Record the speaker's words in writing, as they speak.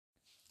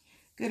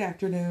Good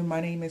afternoon.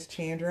 My name is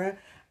Chandra.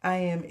 I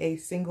am a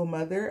single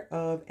mother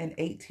of an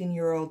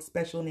 18-year-old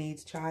special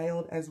needs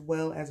child as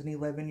well as an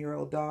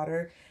 11-year-old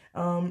daughter.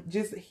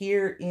 Just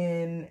here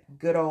in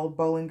good old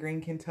Bowling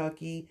Green,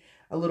 Kentucky.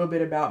 A little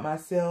bit about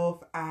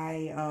myself.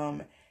 I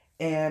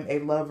am a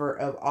lover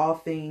of all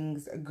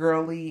things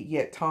girly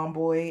yet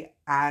tomboy.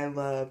 I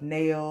love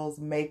nails,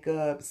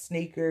 makeup,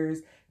 sneakers,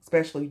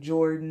 especially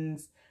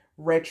Jordans,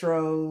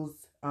 retros,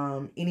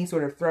 any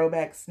sort of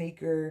throwback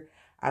sneaker.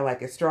 I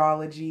like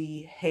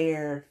astrology,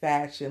 hair,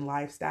 fashion,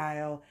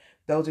 lifestyle.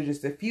 Those are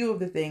just a few of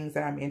the things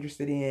that I'm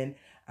interested in.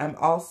 I'm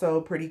also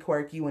pretty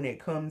quirky when it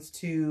comes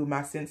to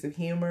my sense of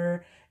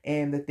humor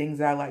and the things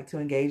that I like to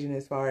engage in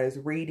as far as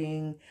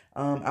reading.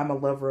 I'm a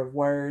lover of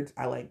words.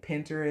 I like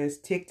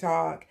Pinterest,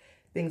 TikTok,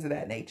 things of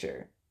that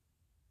nature.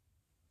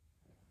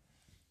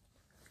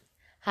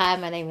 Hi,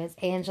 my name is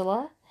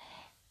Angela,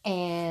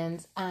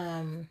 and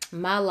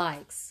my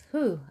likes.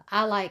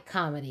 I like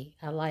comedy.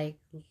 I like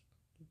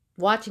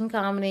watching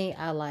comedy.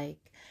 I like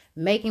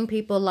making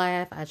people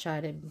laugh. I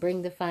try to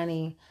bring the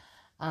funny.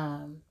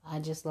 I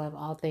just love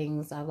all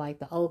things. I like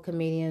the old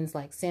comedians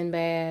like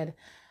Sinbad.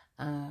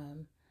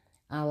 Um,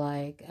 I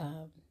like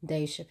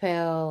Dave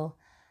Chappelle.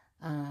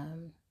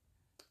 Um,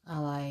 I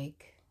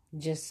like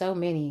just so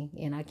many,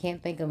 and I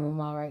can't think of them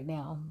all right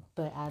now.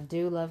 But I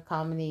do love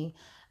comedy.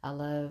 I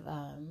love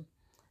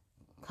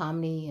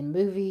comedy in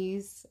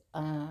movies.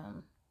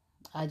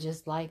 I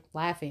just like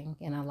laughing,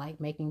 and I like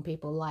making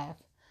people laugh.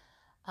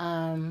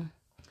 Um,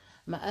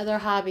 my other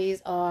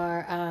hobbies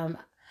are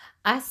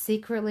I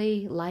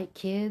secretly like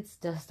kids.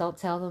 Just don't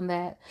tell them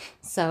that.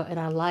 So, and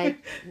I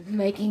like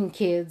making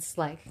kids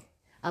like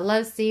I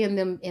love seeing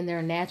them in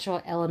their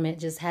natural element,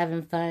 just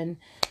having fun.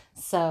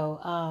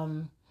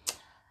 So,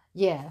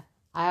 yeah,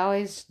 I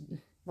always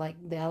I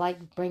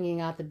like bringing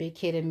out the big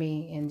kid in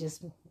me and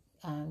just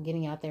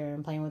getting out there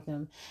and playing with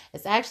them.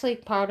 It's actually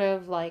part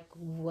of like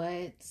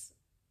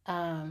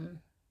um,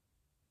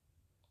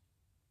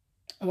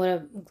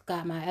 what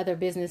got my other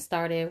business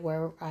started,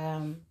 where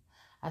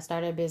I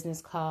started a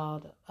business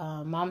called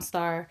Mom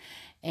Star,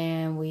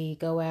 and we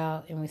go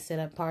out and we set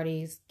up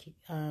parties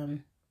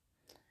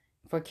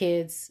for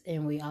kids,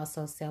 and we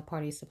also sell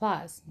party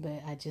supplies.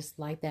 But I just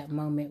like that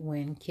moment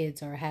when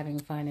kids are having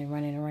fun and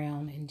running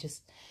around and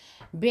just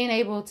being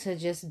able to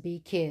just be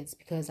kids,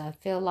 because I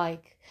feel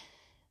like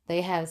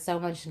they have so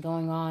much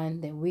going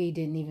on that we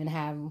didn't even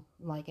have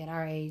like at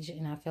our age,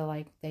 and I feel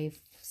like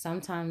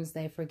sometimes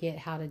they forget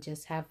how to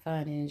just have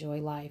fun and enjoy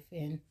life,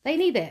 and they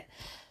need that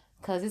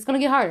because it's gonna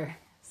get harder.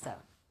 So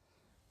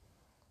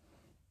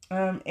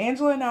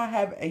Angela and I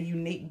have a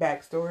unique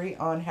backstory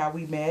on how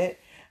we met.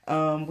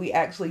 We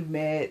actually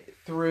met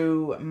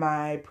through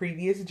my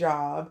previous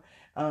job.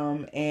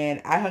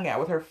 And I hung out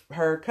with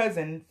her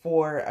cousin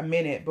for a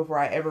minute before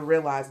I ever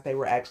realized that they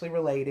were actually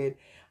related.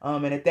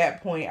 And at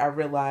that point, I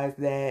realized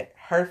that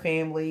her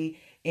family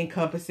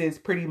encompasses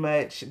pretty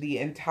much the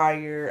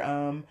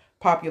entire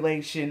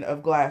population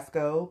of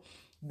Glasgow.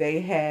 They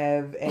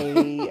have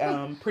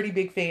a pretty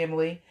big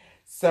family.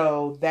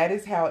 So that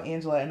is how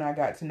Angela and I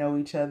got to know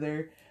each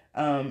other.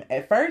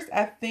 At first,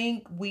 I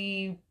think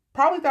we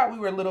probably thought we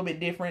were a little bit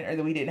different or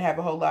that we didn't have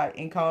a whole lot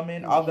in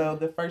common. Although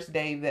the first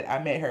day that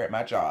I met her at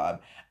my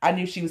job, I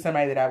knew she was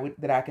somebody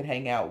that I could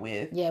hang out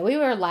with. Yeah, we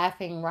were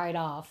laughing right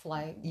off.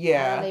 Like,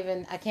 yeah,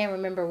 I can't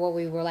remember what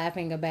we were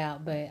laughing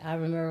about, but I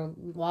remember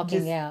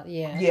walking out.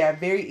 Yeah,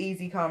 very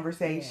easy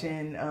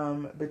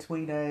conversation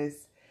between us.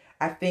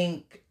 I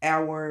think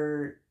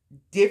our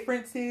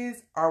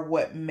differences are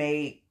what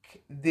make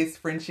this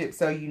friendship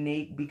so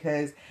unique,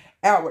 because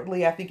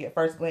outwardly, I think at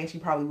first glance, you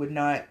probably would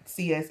not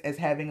see us as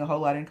having a whole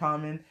lot in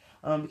common.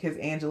 Because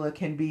Angela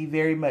can be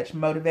very much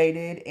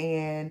motivated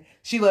and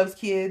she loves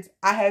kids.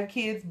 I have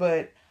kids,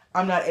 but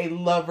I'm not a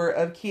lover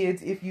of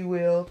kids, if you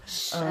will.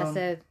 I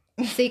said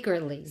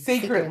secretly.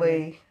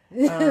 Secretly.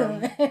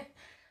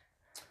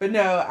 But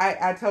no,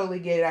 I totally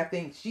get it. I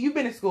think you've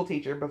been a school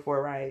teacher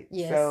before, right?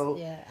 Yes. So,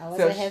 yeah, I was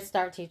a Head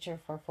Start teacher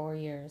for 4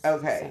 years.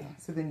 Okay,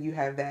 so then you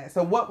have that.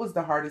 So what was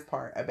the hardest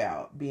part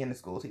about being a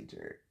school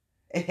teacher?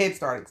 A Head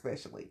Start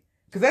especially.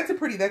 Because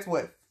that's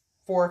what,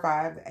 4 or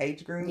 5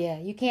 age group? Yeah,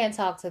 you can't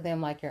talk to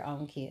them like your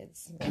own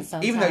kids.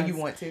 Even though you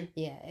want to?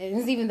 Yeah,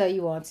 even though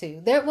you want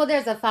to.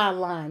 There's a fine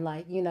line.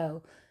 Like,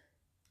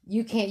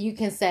 you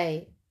can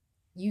say,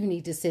 you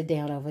need to sit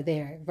down over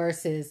there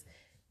versus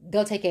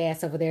go take your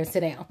ass over there and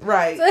sit down.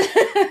 Right.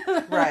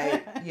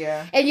 Right.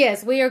 Yeah. And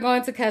yes, we are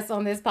going to cuss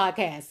on this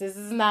podcast. This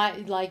is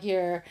not like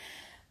your...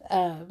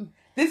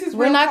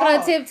 we're not going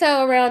to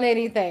tiptoe around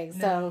anything. No.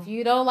 So if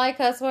you don't like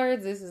cuss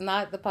words, this is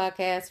not the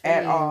podcast for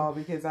at you. all,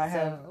 because I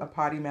have a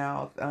potty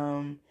mouth.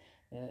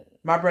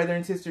 My brother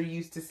and sister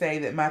used to say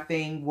that my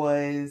thing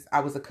was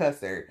I was a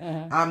cusser.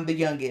 Uh-huh. I'm the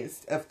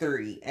youngest of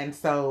 3, and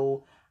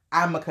so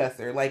I'm a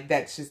cusser. Like,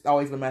 that's just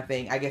always been my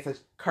thing. I guess a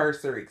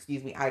cursor,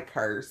 excuse me, I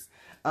curse.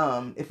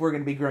 If we're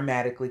going to be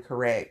grammatically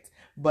correct.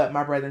 But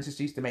my brother and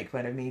sister used to make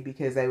fun of me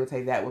because they would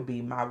say that would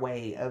be my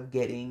way of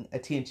getting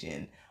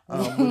attention.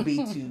 Would be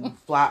to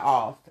fly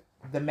off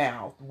the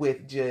mouth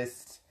with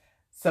just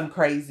some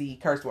crazy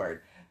curse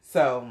word.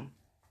 So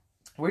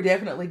we're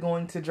definitely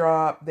going to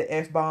drop the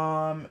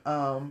F-bomb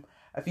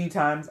a few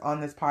times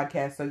on this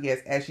podcast. So yes,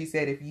 as she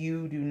said, if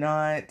you do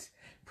not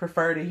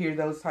prefer to hear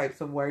those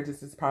types of words,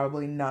 this is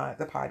probably not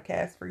the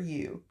podcast for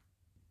you.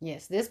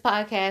 Yes, this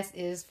podcast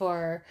is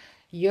for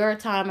your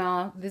time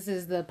out. This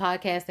is the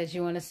podcast that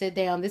you want to sit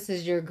down. This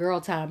is your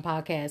girl time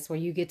podcast where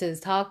you get to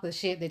talk the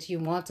shit that you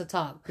want to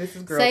talk. This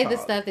is girl say talk. The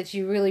stuff that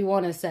you really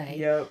want to say.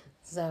 Yep.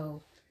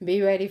 So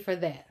be ready for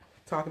that.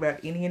 Talk about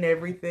any and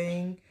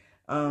everything,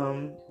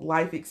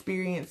 life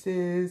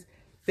experiences,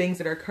 things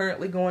that are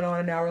currently going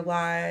on in our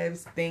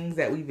lives, things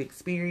that we've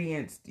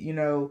experienced,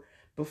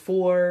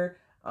 before,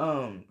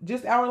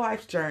 just our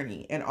life's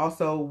journey, and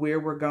also where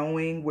we're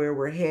going, where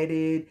we're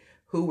headed,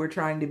 who we're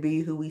trying to be,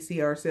 who we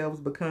see ourselves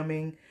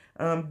becoming.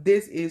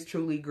 This is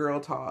truly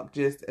girl talk,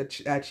 just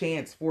a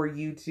chance for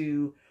you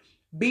to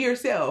be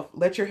yourself,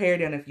 let your hair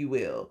down if you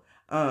will.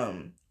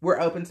 We're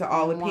open to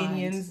all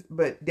opinions,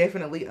 but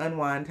definitely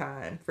unwind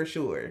time for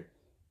sure.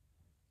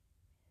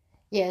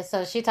 Yeah,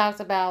 so she talks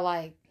about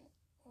like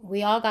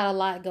we all got a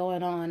lot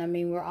going on. I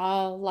mean, we're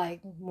all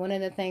like one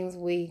of the things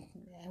we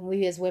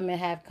as women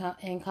have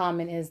in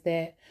common is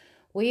that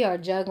we are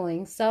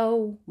juggling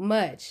so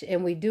much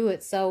and we do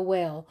it so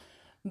well.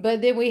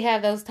 But then we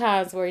have those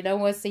times where no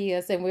one sees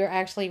us and we're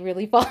actually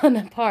really falling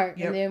apart.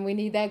 Yep. And then we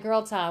need that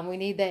girl time. We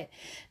need that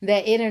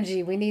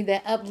energy. We need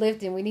that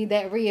uplifting. We need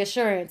that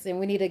reassurance. And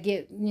we need to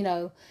get,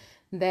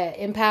 that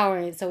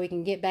empowering so we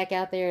can get back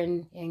out there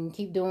and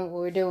keep doing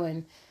what we're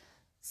doing.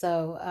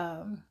 So,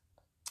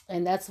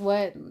 and that's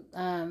what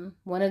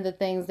one of the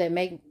things that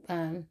make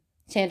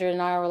Chandra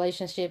and our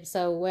relationship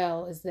so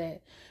well is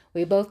that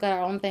we both got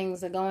our own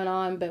things that are going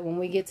on, but when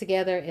we get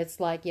together,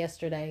 it's like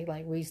yesterday.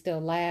 Like we still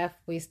laugh,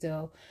 we're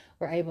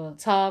able to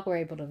talk, we're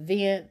able to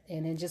vent,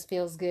 and it just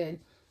feels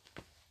good.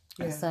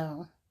 Yeah.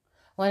 So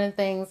one of the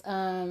things,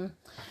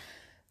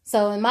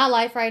 so in my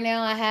life right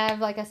now, I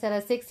have, like I said,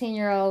 a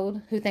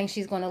 16-year-old who thinks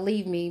she's going to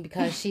leave me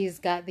because she's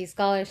got these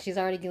scholars. She's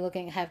already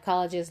have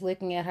colleges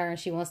looking at her, and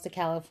she wants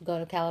to go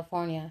to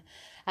California.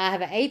 I have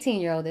an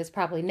 18-year-old that's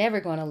probably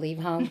never going to leave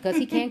home because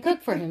he can't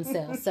cook for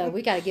himself. So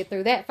we got to get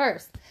through that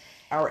first.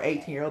 Our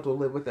 18-year-olds will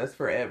live with us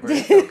forever.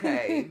 It's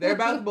okay. They're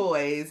both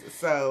boys,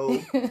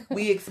 so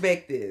we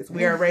expect this.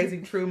 We are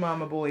raising true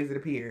mama boys, it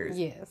appears.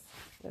 Yes.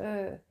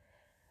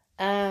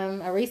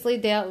 I recently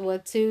dealt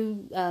with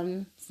 2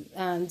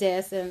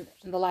 deaths in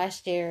the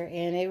last year,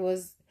 and it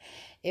was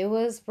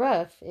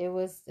rough.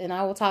 And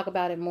I will talk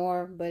about it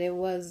more, but it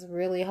was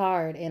really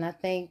hard. And I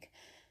think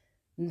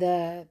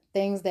the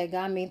things that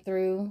got me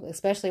through,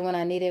 especially when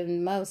I needed it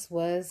most,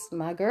 was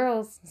my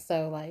girls.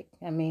 So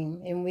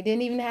and we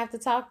didn't even have to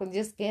talk, but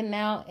just getting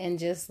out and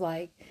just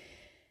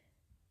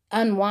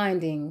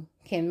unwinding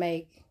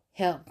can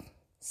help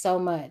so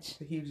much.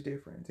 It's a huge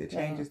difference. It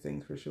changes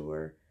things for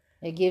sure.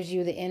 It gives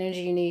you the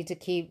energy you need to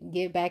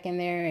get back in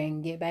there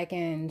and get back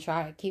in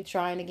and keep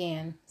trying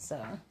again.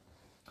 So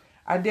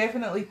I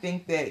definitely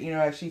think that,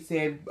 as she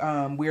said,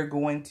 we're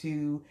going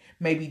to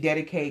maybe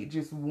dedicate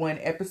just one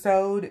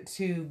episode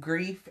to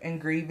grief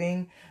and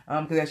grieving.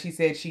 Because as she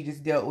said, she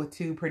just dealt with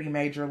 2 pretty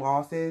major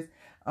losses.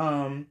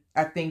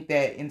 I think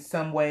that in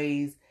some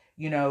ways,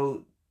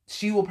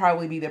 she will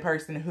probably be the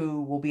person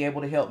who will be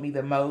able to help me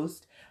the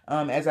most.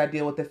 As I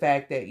deal with the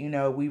fact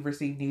that, we've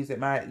received news that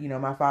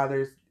my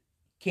father's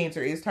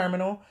cancer is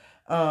terminal.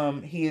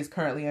 He is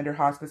currently under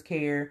hospice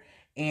care.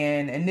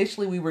 And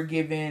initially we were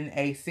given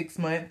a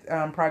 6-month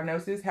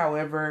prognosis.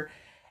 However,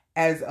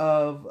 as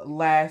of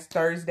last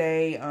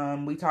Thursday,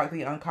 we talked to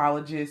the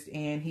oncologist,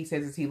 and he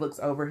says as he looks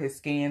over his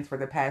scans for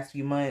the past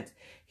few months,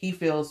 he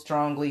feels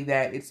strongly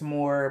that it's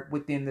more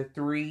within the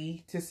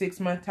 3 to 6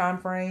 month time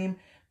frame,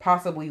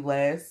 possibly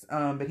less.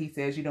 But he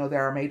says,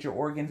 there are major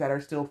organs that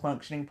are still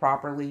functioning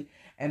properly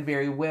and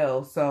very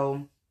well.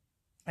 So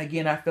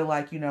again, I feel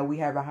like, we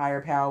have a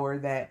higher power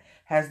that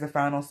has the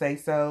final say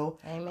so.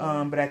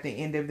 Amen. But at the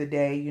end of the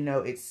day,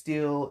 it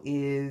still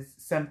is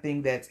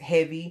something that's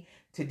heavy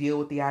to deal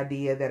with the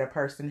idea that a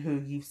person who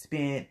you've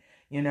spent,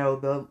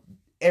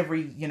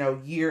 every,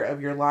 year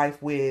of your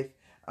life with,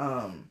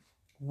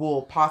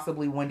 will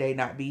possibly one day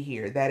not be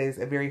here. That is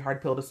a very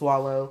hard pill to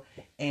swallow.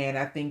 And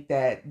I think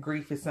that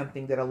grief is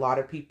something that a lot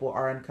of people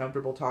are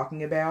uncomfortable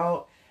talking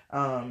about.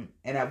 And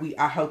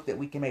I hope that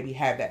we can maybe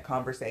have that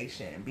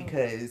conversation,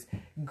 because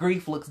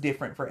grief looks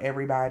different for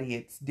everybody.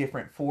 It's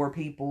different for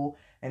people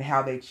and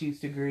how they choose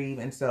to grieve.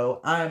 And so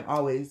I'm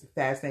always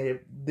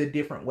fascinated the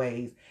different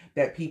ways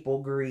that people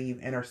grieve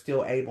and are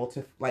still able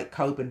to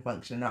cope and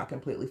function and not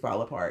completely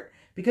fall apart,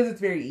 because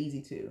it's very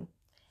easy to.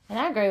 And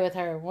I agree with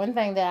her. One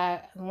thing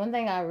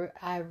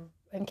I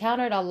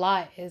encountered a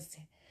lot is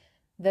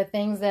the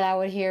things that I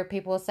would hear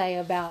people say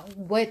about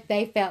what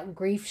they felt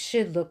grief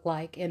should look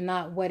like and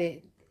not what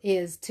it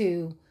is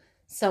to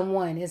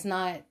someone. It's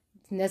not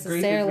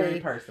necessarily grief is very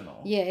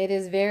personal. Yeah, it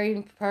is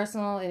very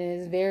personal, and it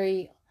is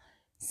very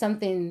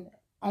something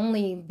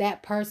only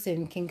that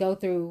person can go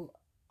through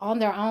on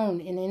their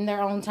own and in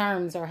their own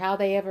terms, or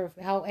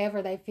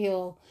however they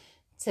feel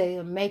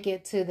to make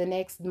it to the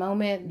next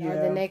moment or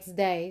the Yeah. next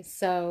day.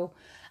 So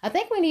I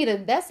think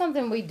that's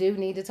something we do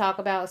need to talk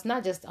about. It's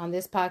not just on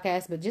this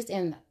podcast, but just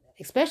in,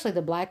 especially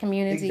the Black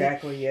community.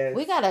 Exactly, yes.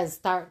 We got to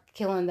start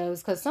killing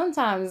those, because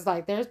sometimes,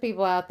 like, there's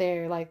people out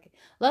there, like,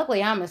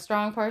 luckily I'm a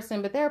strong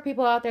person, but there are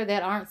people out there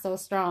that aren't so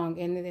strong,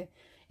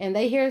 and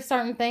they hear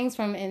certain things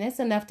and it's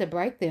enough to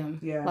break them.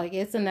 Yeah. Like,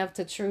 it's enough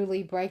to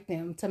truly break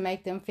them, to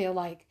make them feel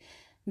like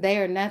they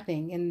are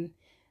nothing. And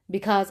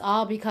because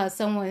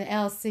someone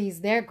else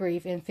sees their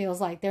grief and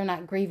feels like they're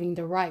not grieving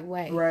the right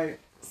way. Right.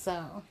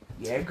 So.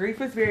 Yeah, grief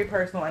is very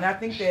personal. And I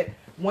think that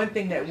one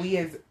thing that we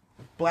as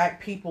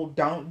Black people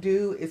don't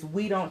do is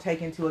we don't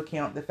take into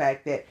account the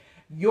fact that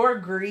your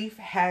grief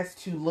has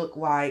to look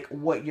like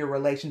what your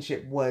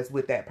relationship was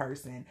with that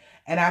person.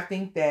 And I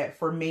think that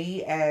for me,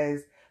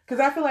 because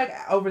I feel like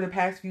over the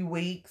past few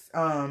weeks,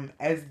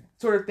 as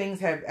sort of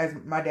things as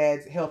my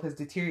dad's health has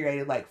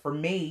deteriorated, like for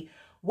me,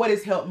 what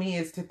has helped me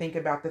is to think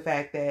about the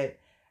fact that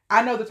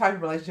I know the type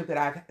of relationship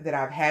that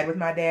I've had with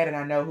my dad, and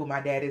I know who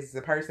my dad is as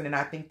a person. And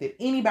I think that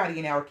anybody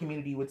in our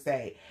community would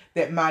say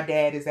that my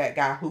dad is that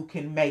guy who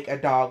can make a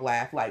dog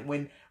laugh. Like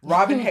when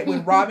Robin Harris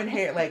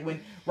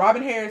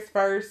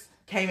first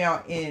came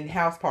out in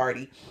House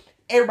Party,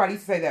 everybody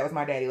used to say that was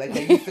my daddy. Like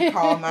they used to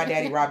call my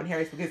daddy Robin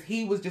Harris because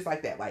he was just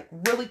like that, like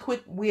really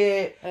quick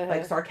wit,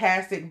 like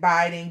sarcastic,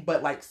 biting,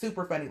 but like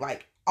super funny.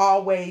 Like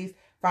always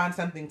find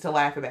something to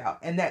laugh about,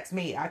 and that's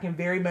me. I can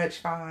very much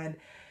find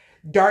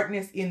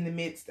darkness in the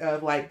midst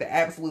of like the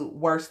absolute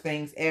worst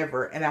things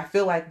ever. And I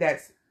feel like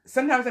that's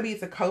sometimes maybe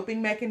it's a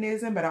coping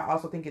mechanism, but I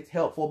also think it's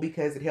helpful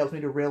because it helps me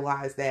to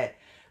realize that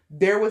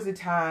there was a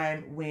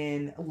time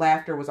when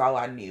laughter was all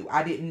I knew.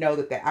 I didn't know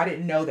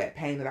that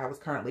pain that I was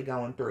currently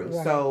going through.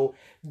 Right. So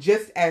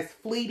just as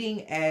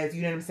fleeting as,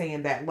 you know what I'm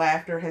saying, that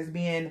laughter has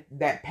been,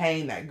 that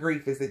pain, that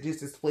grief is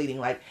just as fleeting.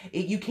 Like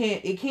it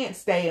can't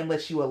stay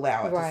unless you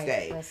allow it to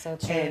stay. That's so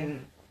true.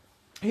 And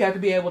you have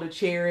to be able to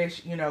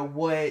cherish,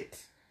 what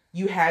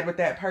you had with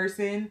that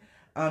person.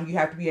 You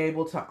have to be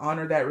able to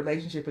honor that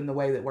relationship in the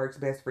way that works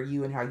best for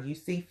you and how you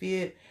see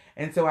fit.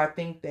 And so I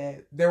think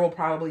that there will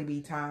probably be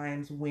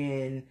times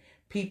when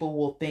people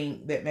will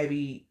think that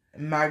maybe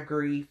my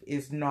grief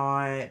is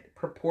not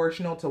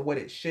proportional to what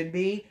it should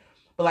be.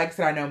 But like I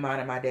said, I know mine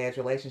and my dad's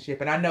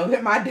relationship. And I know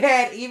that my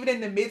dad, even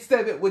in the midst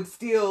of it, would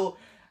still,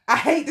 I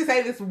hate to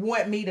say this,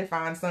 want me to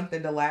find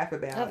something to laugh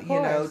about,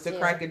 to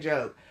crack a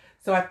joke.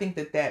 So I think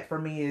that for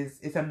me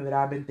is something that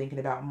I've been thinking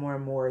about more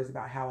and more, is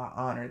about how I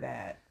honor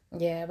that.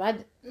 Yeah,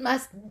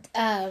 my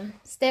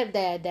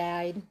stepdad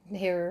died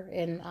here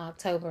in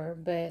October,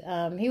 but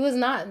he was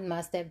not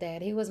my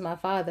stepdad. He was my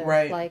father.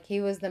 Right. Like,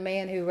 he was the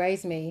man who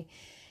raised me.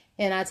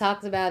 And I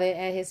talked about it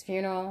at his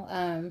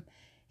funeral.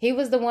 He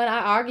was the one I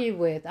argued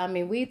with. I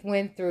mean, we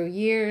went through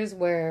years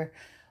where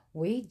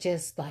we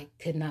just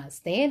could not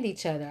stand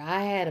each other.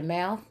 I had a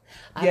mouth.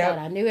 I thought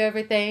I knew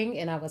everything,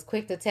 and I was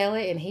quick to tell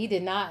it. And he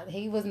did not.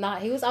 He was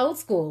not. He was old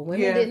school.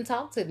 Women didn't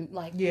talk to him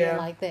like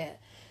that.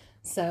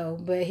 So,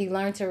 but he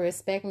learned to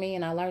respect me,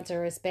 and I learned to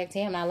respect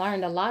him. I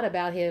learned a lot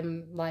about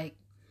him,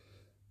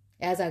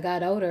 as I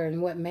got older,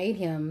 and what made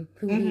him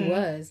who he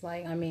was.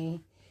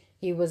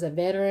 He was a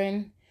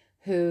veteran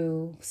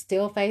who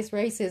still faced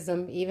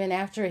racism even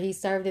after he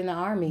served in the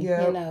Army.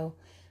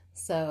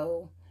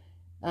 So,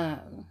 I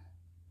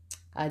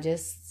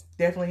just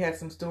definitely had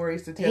some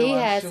stories to tell. He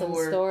had some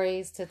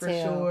stories to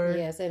tell. Sure.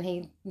 Yes, and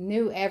he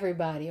knew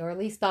everybody, or at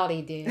least thought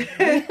he did,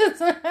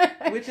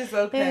 which is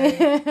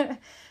okay.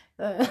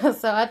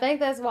 So I think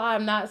that's why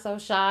I'm not so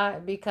shy,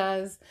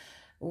 because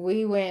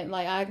we went,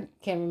 I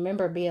can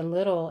remember being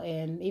little,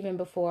 and even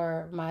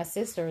before my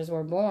sisters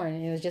were born,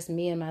 it was just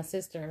me and my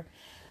sister,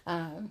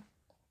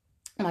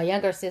 my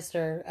younger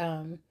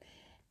sister,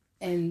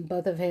 and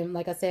both of him,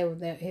 like I said,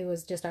 that he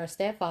was just our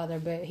stepfather,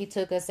 but he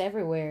took us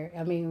everywhere.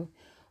 I mean,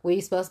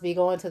 we supposed to be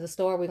going to the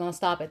store. We're going to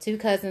stop at two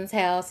cousins'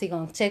 house. He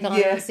going to check on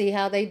them, see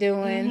how they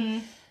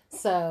doing.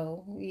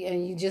 So,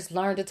 and you just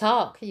learn to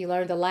talk. You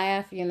learn to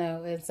laugh, and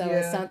so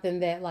it's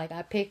something that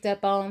I picked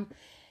up on.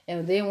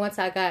 And then once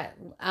I got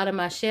out of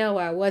my shell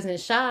where I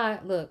wasn't shy,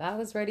 look, I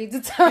was ready to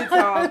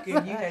talk.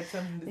 And you had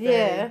something to say.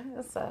 Yeah.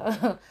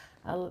 So,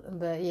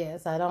 but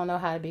yes, I don't know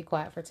how to be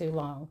quiet for too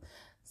long.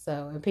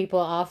 So, and people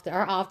are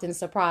often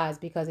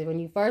surprised, because when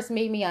you first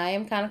meet me, I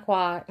am kind of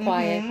quiet.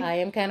 I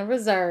am kind of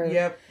reserved.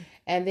 Yep.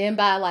 And then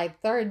by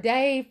third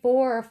day,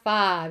 4 or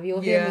 5,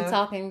 you'll hear me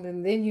talking,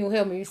 and then you'll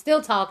hear me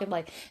still talking.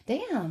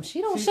 Damn,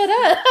 she don't shut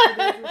up. She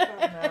doesn't stop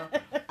now.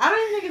 I don't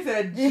even think it's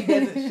that she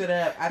doesn't shut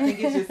up. I think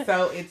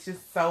it's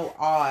just so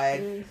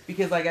odd,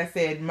 because like I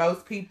said,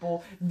 most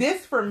people,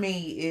 this for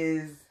me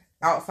is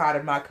outside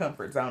of my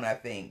comfort zone. I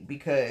think,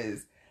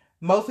 because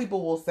most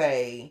people will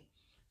say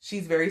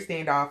she's very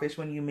standoffish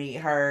when you meet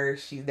her.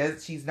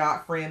 She's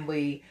not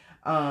friendly.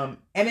 And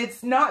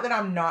it's not that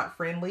I'm not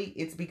friendly.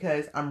 It's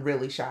because I'm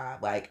really shy.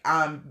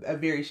 I'm a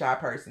very shy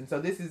person.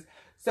 So this is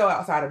so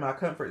outside of my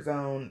comfort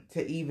zone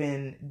to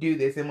even do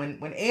this.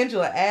 And when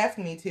Angela asked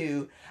me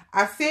to,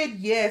 I said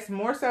yes,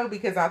 more so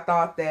because I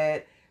thought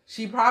that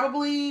she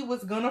probably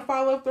was gonna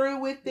follow through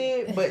with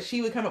it, but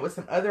she would come up with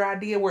some other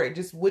idea where it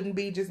just wouldn't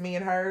be just me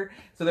and her,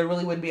 so there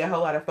really wouldn't be a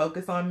whole lot of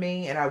focus on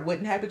me, and I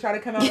wouldn't have to try to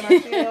come out of my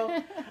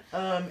shell.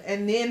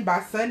 And then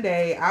by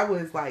Sunday, I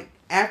was like,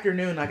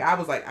 afternoon, I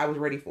was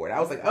ready for it.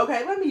 I was like,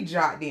 okay, let me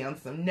jot down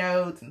some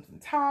notes and some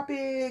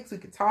topics we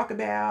could talk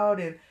about.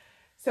 And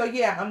so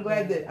yeah, I'm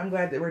glad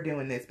that we're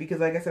doing this, because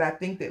like I said, I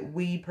think that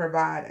we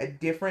provide a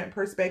different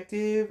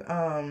perspective.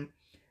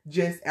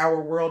 Just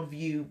our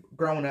worldview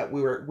growing up,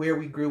 where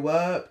we grew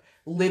up,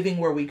 living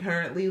where we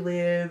currently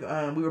live.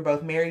 We were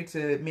both married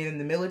to men in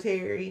the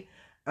military.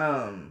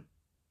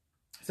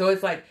 So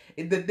it's like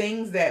the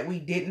things that we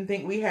didn't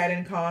think we had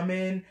in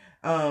common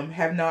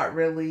have not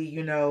really,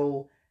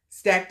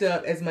 stacked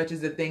up as much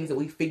as the things that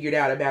we figured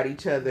out about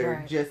each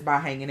other just by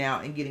hanging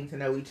out and getting to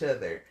know each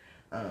other.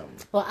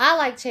 Well, I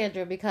like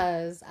Chandra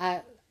because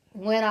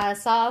when I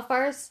saw her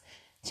first,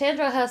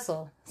 Chandra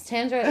hustle.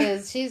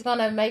 Chandra she's going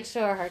to make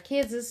sure her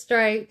kids is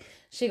straight.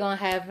 She going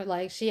to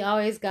have, she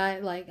always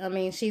got,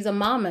 she's a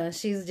mama.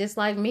 She's just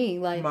like me.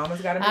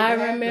 Mama's got to make I it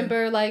happen.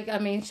 remember,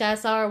 I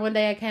saw her one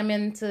day, I came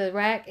into the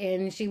rack,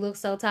 and she looked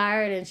so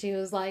tired, and she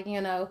was like,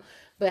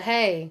 but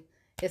hey,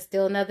 it's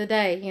still another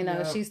day.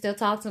 She still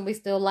talks and we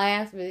still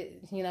laugh.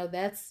 But,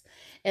 that's,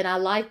 and I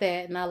like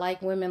that. And I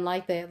like women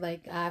like that.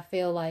 I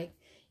feel like,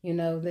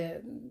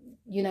 that,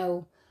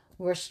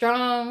 we're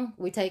strong.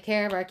 We take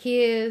care of our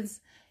kids.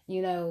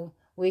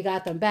 We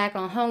got them back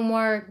on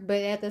homework.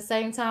 But at the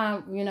same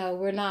time,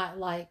 we're not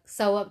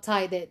so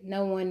uptight that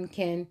no one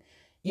can,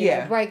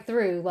 break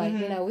through.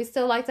 We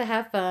still like to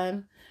have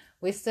fun.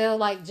 We still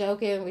like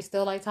joking. We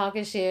still like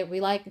talking shit.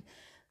 We like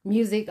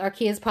music our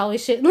kids probably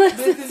shouldn't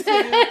listen to.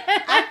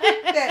 I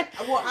think that,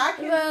 I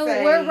can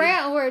say we're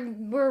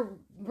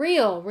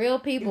real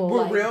people.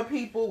 We're real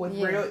people with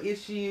real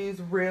issues.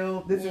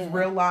 This is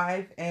real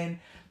life. And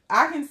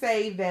I can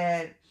say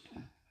that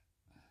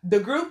the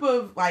group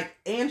of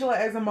Angela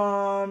as a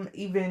mom,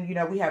 even,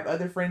 we have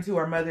other friends who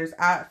are mothers.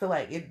 I feel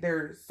like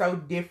they're so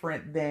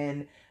different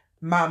than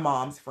my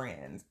mom's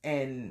friends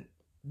and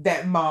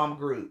that mom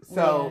group.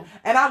 So,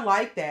 and I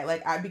like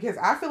that. Because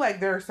I feel like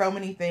there are so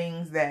many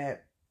things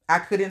that I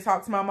couldn't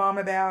talk to my mom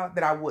about,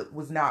 that I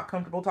was not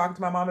comfortable talking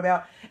to my mom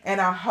about. And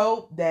I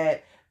hope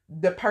that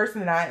the person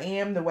that I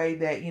am, the way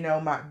that,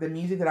 the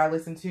music that I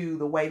listen to,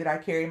 the way that I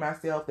carry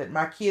myself, that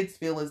my kids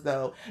feel as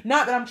though,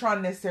 not that I'm trying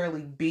to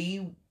necessarily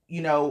be,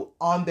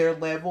 on their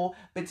level,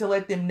 but to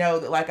let them know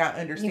that I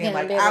understand,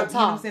 I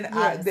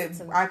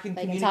can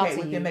communicate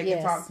with them, they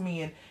can talk to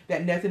me, and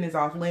that nothing is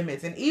off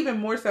limits. And even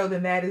more so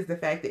than that is the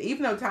fact that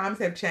even though times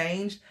have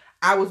changed,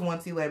 I was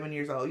once 11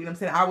 years old. You know what I'm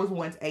saying? I was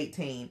once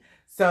 18.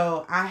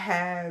 So I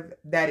have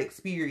that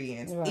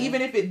experience. Right.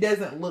 Even if it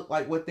doesn't look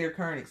like what their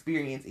current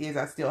experience is,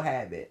 I still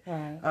have it.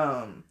 Right.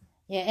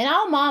 And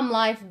our mom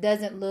life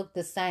doesn't look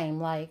the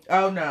same.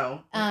 Oh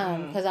no.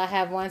 Because I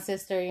have one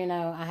sister,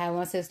 I have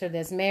one sister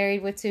that's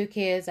married with 2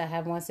 kids. I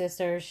have one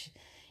sister,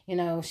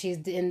 she's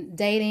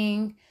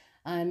dating,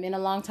 in a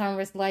long-term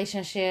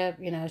relationship.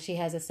 She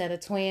has a set of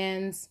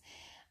twins,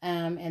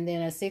 and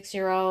then a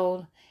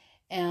 6-year-old.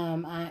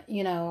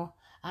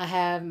 I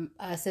have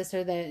a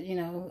sister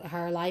that,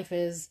 her life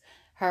is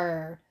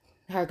her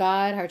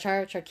God, her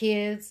church, her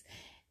kids.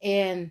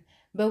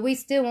 But we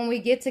still, when we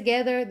get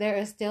together, there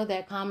is still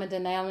that common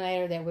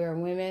denominator that we're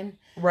women.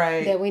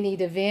 Right. That we need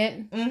to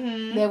vent.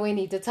 Mm-hmm. That we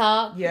need to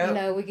talk.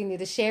 Yep. We need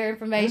to share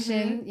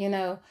information,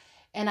 mm-hmm.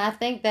 And I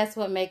think that's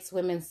what makes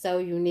women so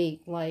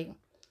unique.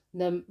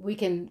 We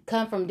can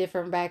come from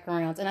different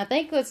backgrounds. And I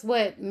think that's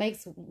what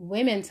makes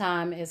women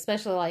time,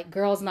 especially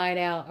girls' night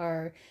out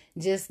or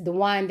just the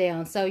wind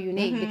down, so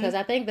unique. Mm-hmm. Because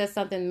I think that's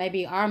something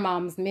maybe our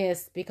moms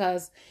missed,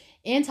 because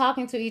in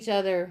talking to each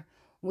other,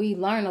 we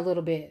learn a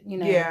little bit,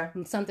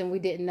 something we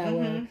didn't know,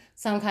 mm-hmm. or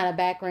some kind of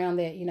background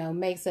that,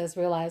 makes us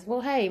realize, well,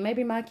 hey,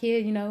 maybe my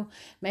kid,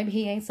 maybe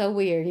he ain't so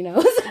weird,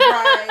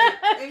 Right.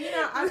 And,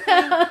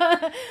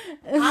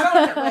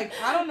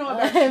 I don't know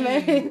about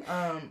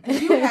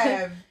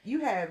you.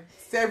 You have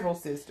several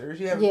sisters.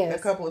 You have a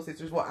couple of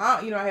sisters. Well,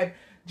 I have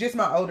just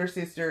my older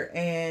sister,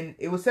 and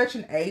it was such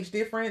an age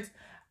difference.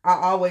 I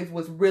always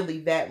was really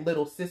that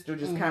little sister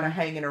just mm-hmm. kind of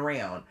hanging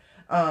around.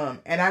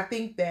 And I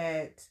think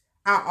that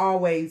I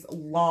always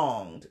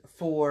longed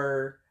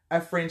for a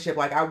friendship.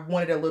 I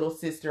wanted a little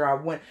sister. I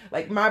want,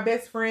 my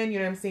best friend,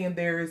 what I'm saying?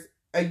 There's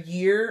a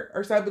year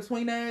or so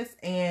between us,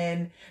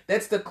 and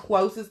that's the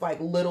closest,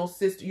 little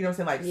sister, what I'm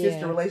saying?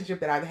 Sister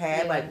relationship that I've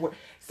had. Yeah.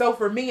 So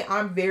for me,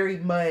 I'm very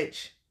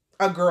much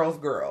a girl's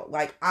girl.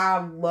 I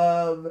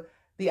love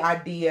the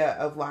idea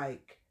of,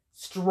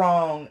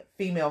 strong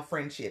female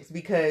friendships,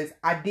 because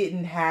I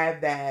didn't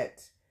have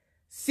that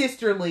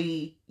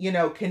sisterly,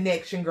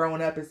 connection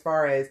growing up, as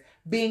far as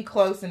being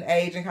close in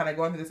age and kind of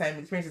going through the same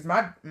experiences.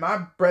 My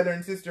brother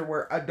and sister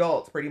were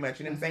adults pretty much,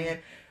 you know what I'm saying?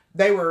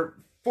 They were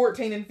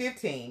 14 and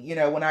 15,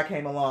 when I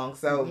came along.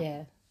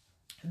 So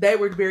they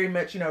were very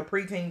much,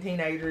 preteen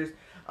teenagers.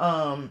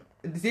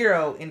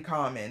 zero in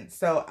common.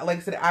 So, like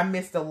I said, I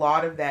missed a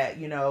lot of that,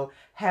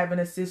 having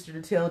a sister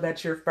to tell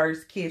about your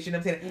first kiss, you know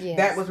what I'm saying? Yes.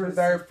 That was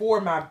reserved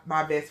for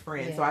my best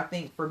friend. Yeah. So I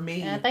think for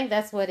me... And I think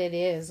that's what it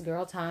is,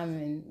 girl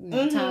time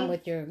and time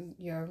with your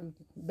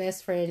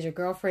best friends, your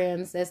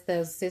girlfriends. That's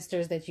those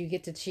sisters that you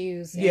get to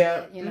choose.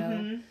 Yeah.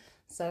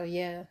 So,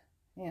 yeah.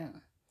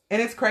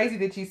 And it's crazy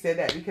that you said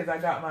that, because I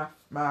got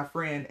my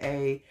friend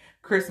a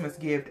Christmas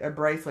gift, a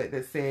bracelet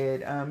that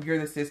said, "You're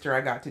the sister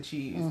I got to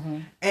choose,"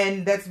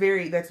 and that's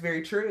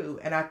very true.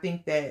 And I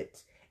think that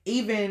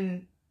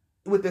even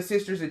with the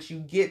sisters that you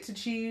get to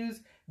choose,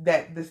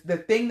 that the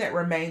thing that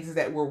remains is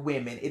that we're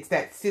women. It's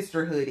that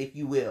sisterhood, if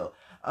you will,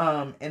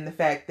 and the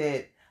fact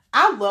that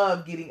I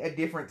love getting a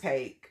different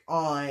take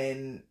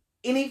on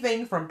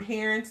anything from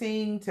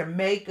parenting to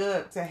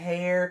makeup to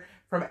hair,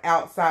 from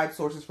outside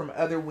sources, from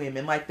other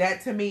women. Like,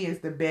 that to me is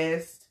the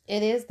best.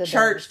 It is the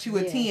church best. to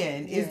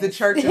attend is the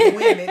church of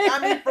women. I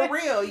mean, for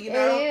real, It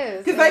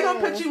is. Because they gonna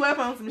put you up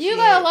on some shit. You're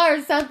gonna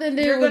learn something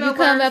new when you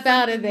come up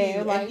out of there.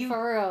 New. Like,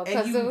 for real.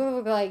 Because it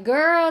was like,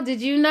 girl,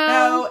 did you know?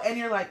 No, and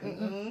you're like,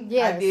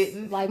 yes. I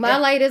didn't. Like, my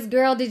latest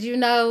girl, did you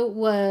know,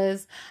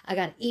 was I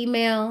got an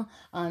email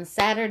on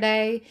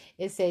Saturday.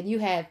 It said you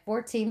had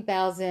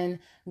 14,000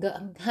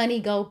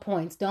 Honey Gold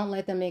points. Don't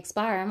let them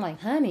expire. I'm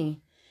like,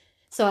 honey.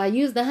 So I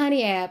used the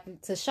Honey app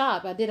to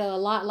shop. I did it a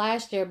lot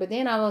last year, but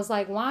then I was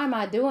like, why am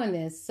I doing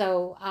this?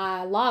 So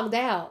I logged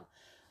out.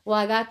 Well,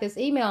 I got this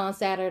email on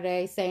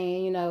Saturday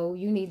saying,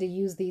 you need to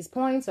use these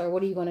points, or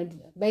what are you going to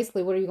do?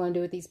 Basically, what are you going to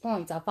do with these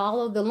points? I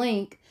followed the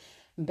link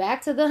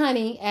back to the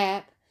Honey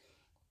app.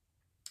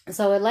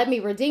 So it let me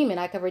redeem it.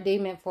 I could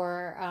redeem it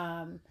for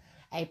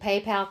a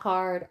PayPal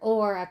card,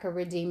 or I could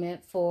redeem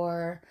it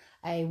for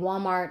a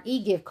Walmart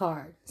e-gift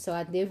card. So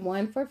I did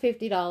one for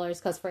 $50,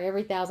 because for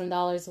every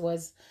 $1,000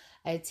 was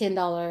a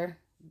 $10.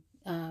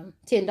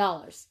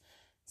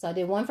 So I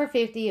did one for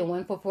 $50 and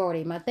one for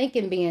 $40. My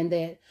thinking being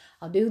that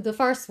I'll do the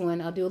first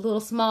one. I'll do a little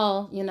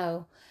small,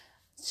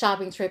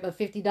 shopping trip of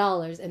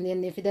 $50. And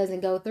then if it doesn't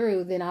go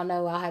through, then I'll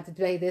know I'll have to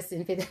pay this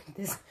in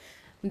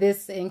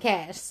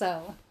cash.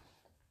 So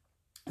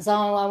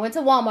I went to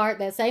Walmart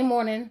that same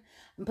morning.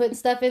 I'm putting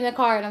stuff in the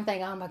cart, and I'm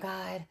thinking, oh my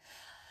God,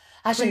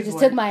 I should have just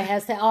took my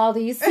ass to all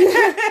these.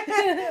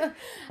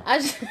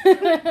 I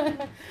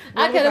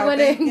could have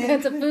went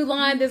into Food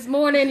Line this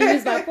morning and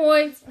used my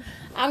points.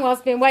 I'm going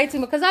to spend way too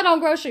much, because I don't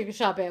grocery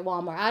shop at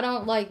Walmart. I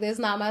don't like, that's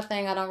not my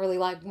thing. I don't really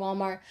like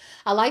Walmart.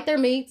 I like their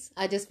meats.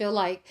 I just feel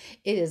like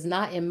it is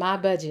not in my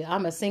budget.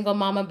 I'm a single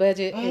mama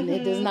budget, and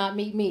it does not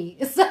meet me.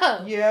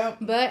 So, yeah.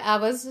 But I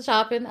was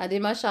shopping. I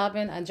did my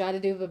shopping. I tried to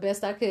do the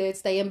best I could,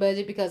 stay in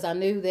budget, because I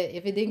knew that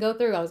if it didn't go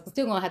through, I was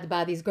still going to have to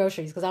buy these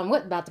groceries, because I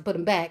wasn't about to put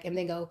them back and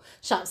then go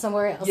shop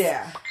somewhere else.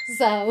 Yeah.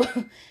 So...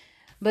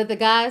 But the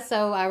guy,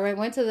 so I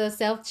went to the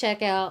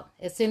self-checkout.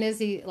 As soon as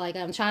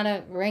I'm trying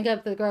to ring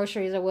up the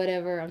groceries or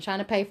whatever. I'm trying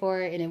to pay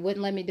for it, and it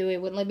wouldn't let me do it.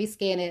 Wouldn't let me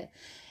scan it.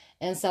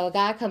 And so a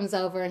guy comes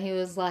over, and he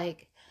was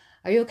like,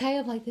 are you okay?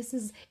 I'm like, it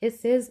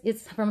says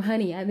it's from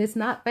Honey, and it's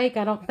not fake,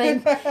 I don't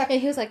think.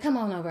 And he was like, come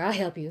on over, I'll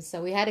help you.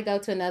 So we had to go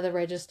to another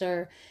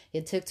register.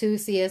 It took 2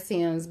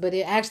 CSMs, but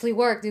it actually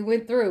worked. It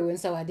went through. And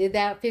so I did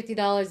that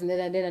 $50, and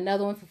then I did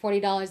another one for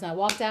 $40, and I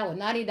walked out with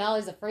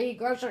 $90 of free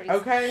groceries.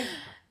 Okay.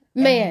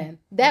 Man,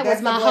 that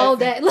was my whole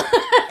day. And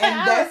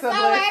that's a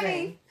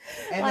blessing.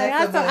 And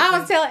I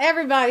was telling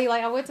everybody,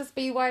 like, I went to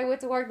Speedway,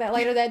 went to work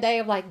later that day.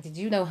 I'm like, did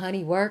you know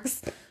Honey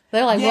works?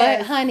 They're like,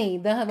 yes. What? Honey?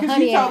 The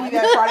Honey you told me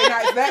that Friday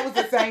night. So that was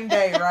the same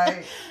day,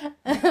 right?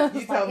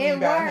 You told me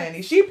about works.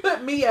 Honey. She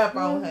put me up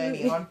on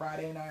Honey on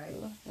Friday night.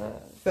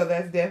 So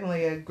that's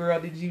definitely a girl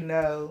did you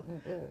know.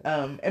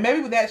 And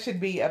maybe that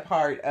should be a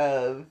part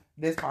of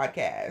this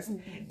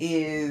podcast,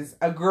 is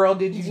a girl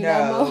did you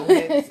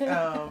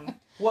know.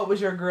 What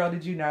was your girl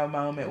did you know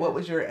moment? What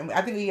was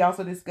I think we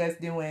also discussed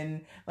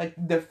doing like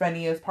the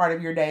funniest part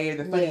of your day, or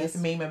the funniest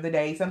meme of the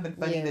day, something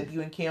funny that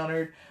you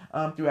encountered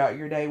throughout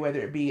your day, whether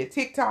it be a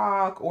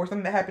TikTok or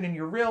something that happened in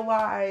your real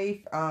life,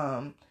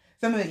 something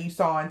that you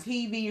saw on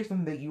TV or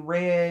something that you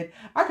read.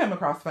 I come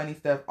across funny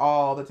stuff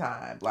all the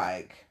time.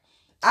 Like,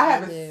 I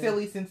have a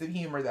silly sense of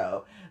humor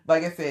though.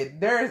 Like I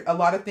said, there's a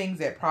lot of things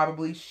that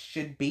probably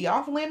should be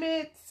off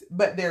limits,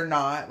 but they're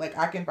not. Like,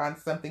 I can find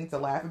something to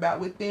laugh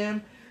about with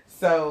them.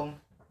 So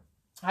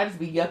I just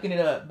be yucking it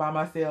up by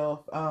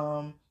myself.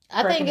 I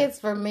think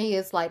for me,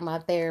 it's like my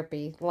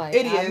therapy. Like,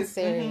 I'm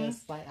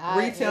serious. Like,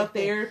 retail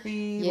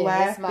therapy,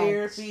 laugh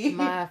therapy.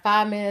 My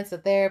 5 minutes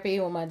of therapy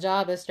when my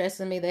job is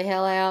stressing me the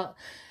hell out.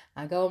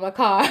 I go in my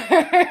car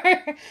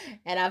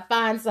and I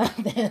find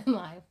something,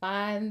 like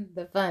find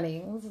the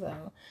funny.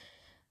 So,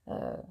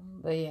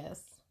 but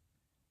yes.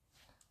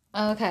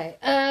 Okay.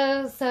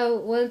 So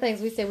one of the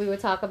things we said we would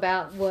talk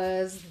about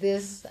was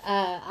this,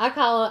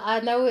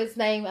 I know his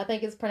name, I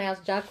think it's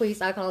pronounced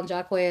Jaquez. I call him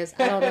Jaquez.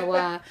 I don't know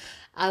why.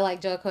 I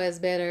like Jaquez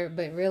better,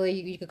 but really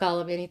you could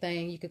call him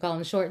anything. You could call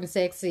him short and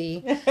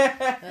sexy,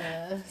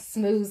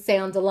 smooth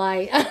sound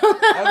delight.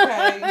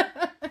 Okay.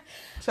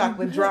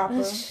 Chocolate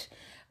dropper.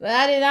 But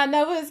I did not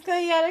know it was because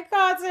he had a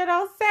concert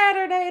on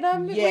Saturday.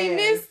 Yes, we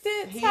missed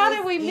it. How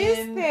did we miss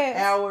it?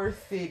 Our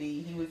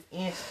city. He was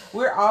in.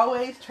 We're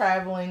always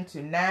traveling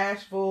to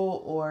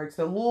Nashville or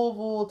to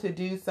Louisville to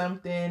do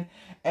something.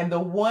 And the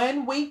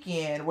one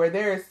weekend where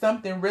there is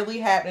something really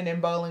happening in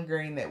Bowling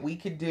Green that we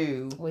could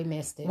do, we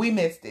missed it. We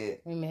missed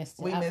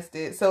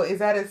it. So is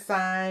that a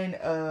sign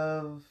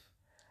of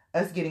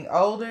us getting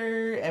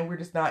older and we're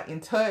just not in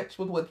touch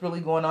with what's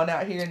really going on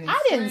out here in these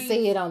I didn't streets?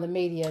 see it on the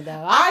media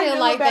though. I feel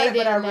like they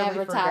didn't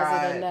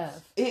advertise it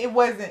enough. It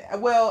wasn't.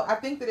 Well, I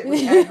think that it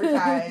was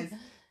advertised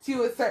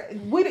to a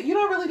certain. You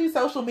don't really do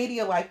social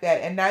media like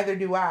that, and neither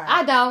do I.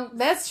 I don't.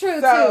 That's true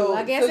too.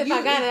 I guess if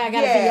I got it, I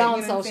gotta be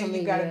on social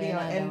media. You gotta be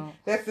on, and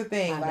that's the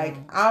thing.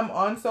 I'm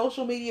on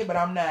social media, but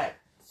I'm not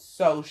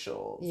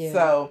social. Yeah.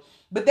 So,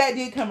 but that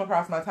did come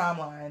across my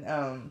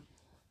timeline.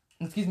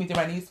 Through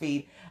my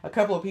newsfeed. A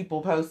couple of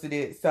people posted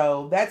it,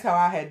 so that's how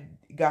I had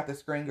got the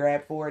screen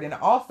grab for it. And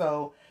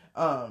also,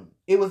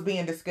 it was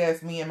being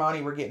discussed. Me and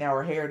Monty were getting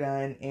our hair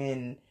done,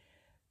 and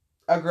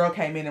a girl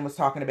came in and was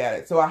talking about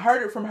it. So I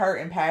heard it from her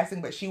in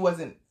passing, but she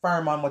wasn't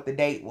firm on what the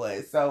date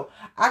was. So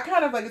I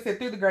kind of, like I said,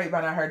 through the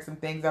grapevine, I heard some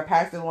things. I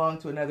passed it along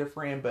to another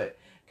friend, but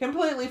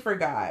completely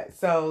forgot.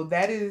 So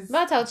that is.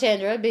 I told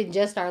Chandra it'd been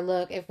just our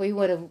luck if we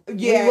would have.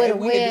 Yeah, we would have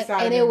went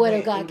and it would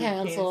have got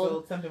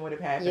canceled. Something would have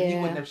happened. Yeah. He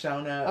wouldn't have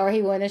shown up, or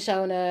he wouldn't have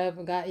shown up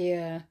and got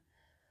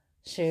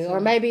Shoot. Or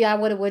maybe I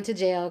would have went to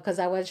jail because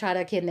I would have tried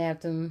to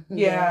kidnap him.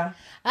 Yeah.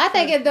 I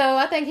think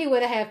he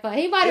would have had fun.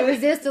 He might have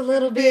resisted a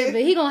little bit,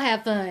 but he gonna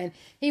have fun.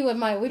 We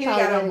probably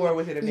got on board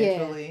with it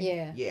eventually.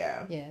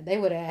 Yeah. They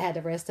would have had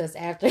to arrest us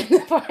after the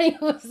party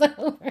was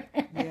over.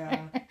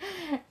 Yeah.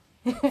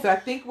 So I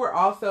think we're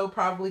also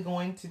probably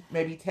going to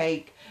maybe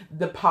take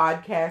the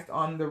podcast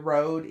on the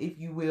road, if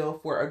you will,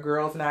 for a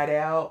girls' night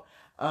out.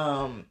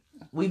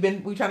 We've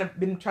been trying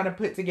to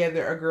put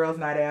together a girls'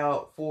 night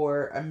out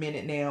for a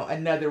minute now.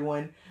 Another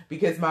one,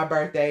 because my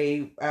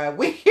birthday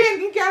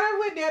weekend kind of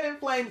went down in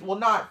flames. Well,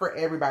 not for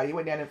everybody. It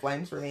went down in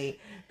flames for me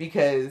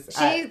because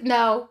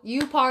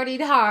you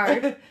partied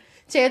hard.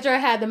 Chandra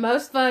had the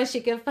most fun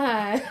she could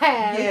find.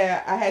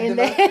 Yeah, I had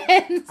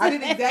I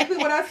did exactly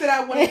what I said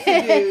I wanted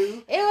to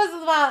do. It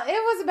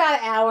was about an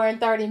hour and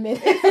 30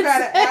 minutes. It's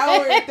about an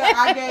hour and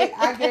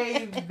I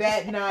gave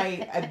that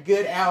night a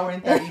good hour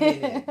and 30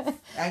 minutes.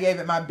 I gave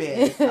it my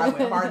best. I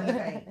went hard in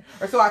the paint.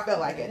 Or so I felt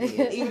like I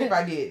did, even if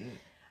I didn't.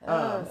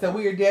 So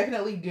we are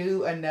definitely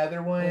due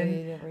another one.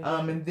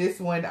 And this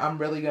one I'm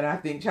really gonna, I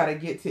think, try to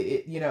get to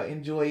it,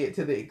 enjoy it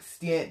to the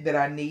extent that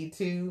I need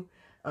to.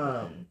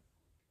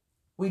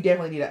 We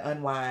definitely need to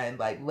unwind,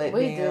 let down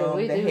the hair.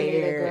 We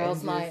need a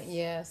girls' night,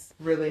 yes.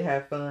 Really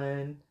have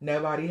fun.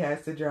 Nobody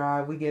has to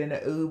drive. We get in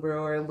an Uber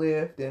or a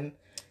Lyft, and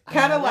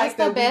kind of like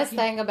the best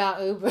thing about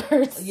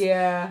Ubers.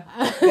 Yeah,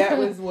 that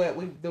was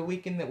the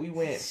weekend that we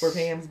went for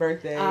Pam's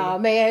birthday. Oh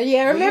man,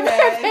 yeah, remember?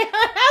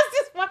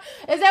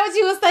 Is that what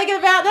you was thinking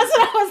about? That's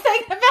what I was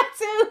thinking about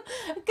too.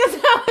 Because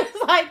I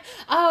was like,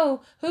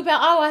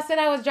 I said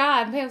I was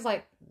driving. Pam was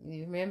like,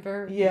 you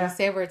remember? Yeah. You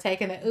said we're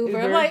taking an Uber.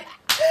 I'm like,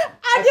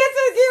 I guess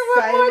I get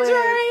one more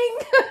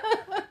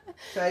drink.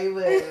 Say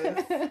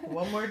less.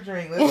 One more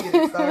drink. Let's get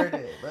it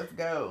started. Let's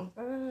go.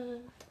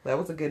 That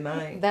was a good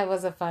night. That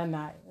was a fun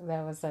night.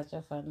 That was such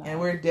a fun night. And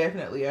we're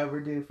definitely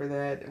overdue for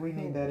that. We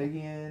need that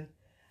again.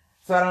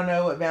 So I don't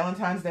know, what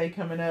Valentine's Day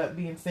coming up,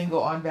 being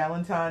single on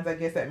Valentine's, I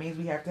guess that means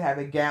we have to have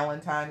a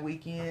Galentine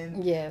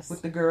weekend. Yes.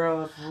 With the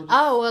girls.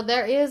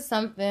 There is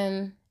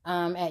something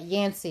at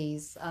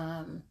Yancey's.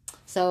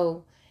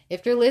 So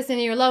if you're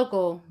listening, you're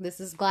local. This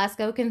is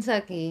Glasgow,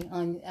 Kentucky.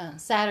 On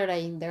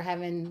Saturday, they're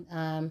having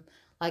I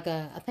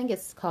think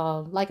it's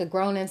called a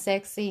Grown and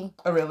Sexy.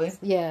 Oh, really?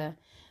 Yeah.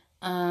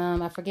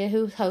 I forget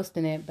who's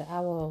hosting it, but I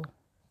will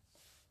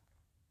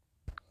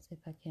see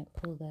if I can't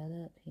pull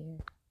that up here.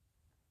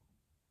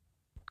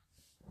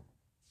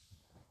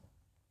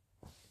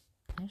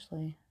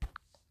 Actually,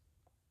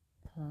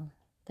 I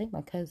think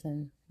my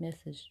cousin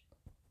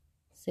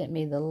sent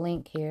me the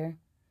link here.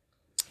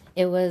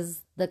 It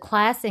was the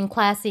Class and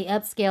Classy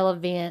Upscale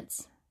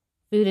event.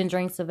 Food and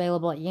drinks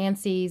available at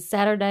Yancey's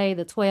Saturday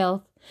the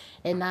 12th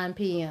at 9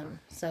 p.m.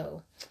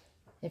 So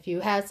if you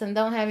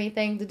don't have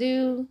anything to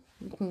do,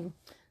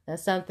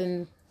 that's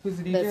something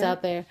that's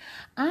out there.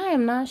 I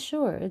am not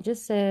sure. It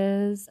just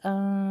says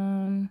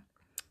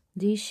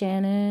D.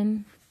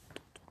 Shannon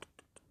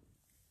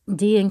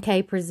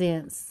D&K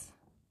Presents.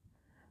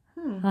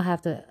 I'll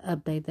have to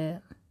update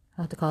that.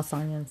 I'll have to call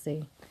Sonia and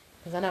see.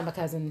 Because I know my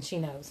cousin, she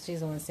knows. She's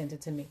the one who sent it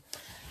to me.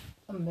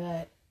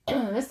 But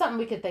it's something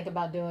we could think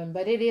about doing.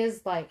 But it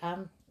is I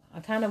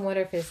kind of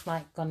wonder if it's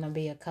going to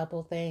be a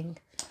couple thing.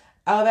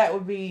 Oh, that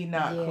would be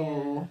not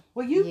cool.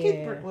 Well, you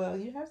could. Well,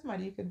 you have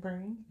somebody you could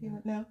bring.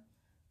 No.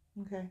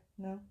 Okay.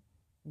 No.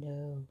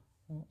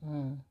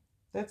 No.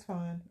 That's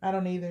fine. I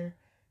don't either.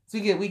 So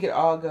we could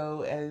all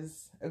go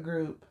as a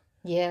group.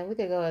 Yeah, we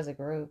could go as a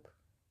group.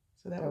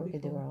 So that would be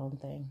cool. Do our own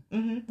thing.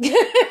 Mm-hmm.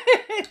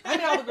 I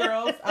mean all the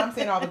girls. I'm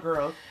saying all the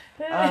girls.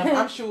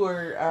 I'm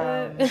sure.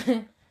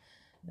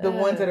 The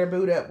ones that are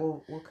booed up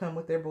will come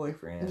with their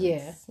boyfriends.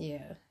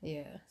 Yeah.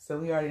 So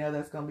we already know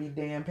that's gonna be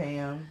damn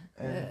Pam.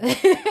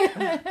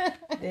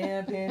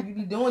 Damn Pam, you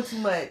be doing too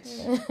much.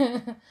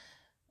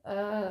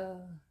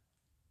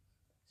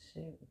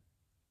 Shoot.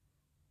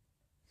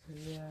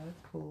 Yeah, that's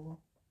cool.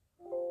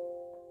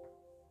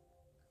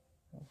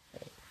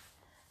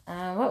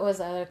 What was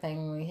the other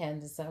thing we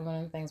had? One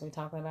of the things we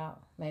talked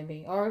about,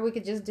 maybe, or we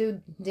could just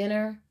do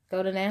dinner,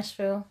 go to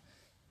Nashville,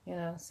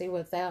 see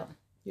what's out.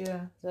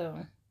 Yeah. So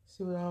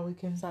see what all we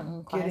can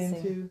something get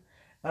into.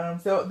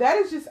 So that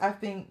is just, I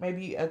think,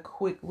 maybe a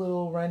quick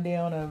little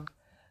rundown of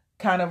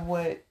kind of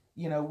what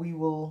we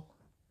will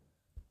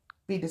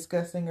be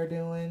discussing or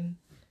doing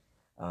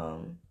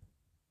on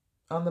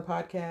the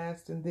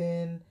podcast, and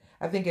then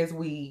I think as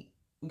we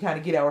kind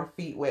of get our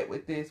feet wet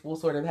with this, we'll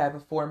sort of have a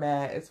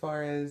format as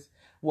far as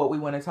what we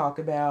want to talk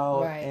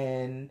about,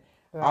 and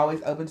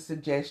always open to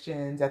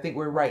suggestions. I think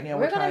we're going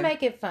to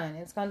make it fun.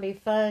 It's going to be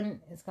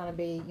fun. It's going to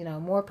be,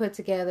 more put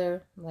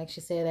together, like she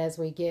said, as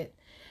we get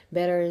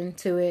better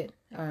into it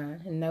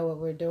and know what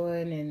we're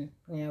doing,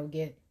 and,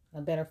 get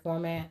a better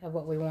format of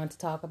what we want to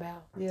talk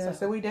about. Yeah,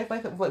 so we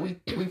definitely,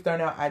 we've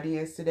thrown out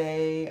ideas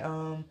today.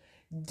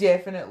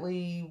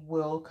 Definitely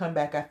will come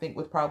back, I think,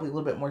 with probably a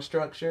little bit more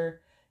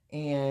structure.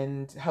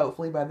 And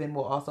hopefully by then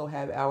we'll also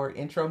have our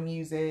intro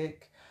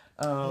music.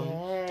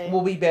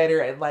 We'll be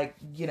better at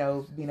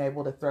being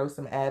able to throw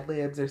some ad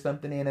libs or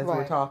something in as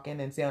we're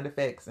talking, and sound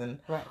effects and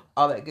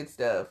all that good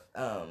stuff.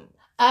 There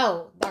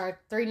are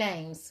 3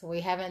 names. We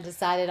haven't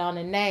decided on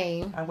a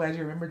name. I'm glad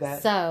you remembered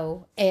that.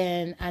 So,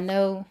 and I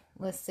know,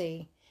 let's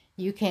see,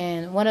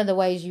 one of the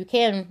ways you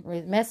can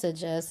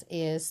message us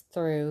is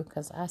through,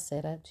 because I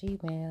set up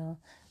Gmail.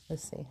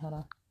 Let's see, hold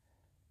on.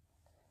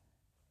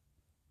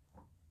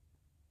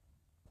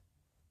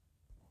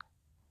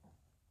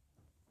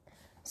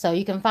 So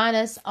you can find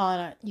us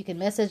you can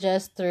message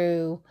us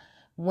through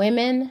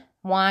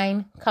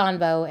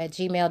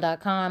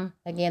womenwineconvo@gmail.com.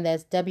 Again,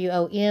 that's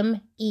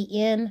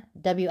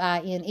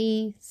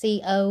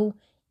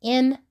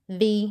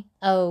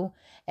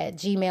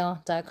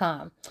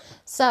WOMENWINECONVO@gmail.com.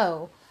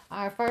 So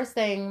our first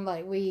thing,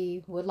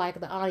 we would like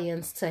the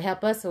audience to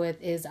help us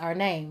with, is our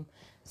name.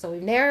 So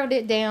we've narrowed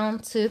it down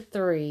to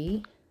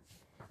 3.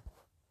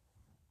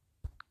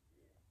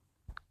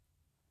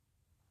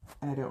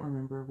 I don't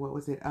remember. What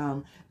was it?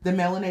 The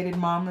Melanated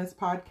Mamas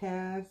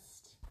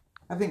podcast,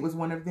 I think, was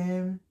one of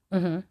them.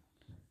 Mm-hmm.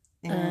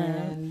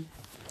 And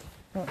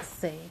let's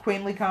see.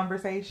 Queenly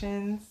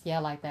Conversations. Yeah,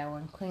 I like that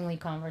one. Queenly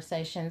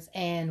Conversations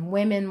and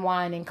Women,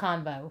 Wine, and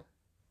Convo.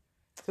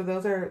 So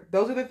those are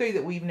the 3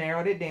 that we've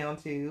narrowed it down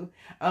to.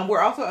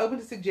 We're also open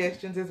to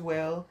suggestions as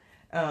well.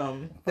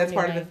 That's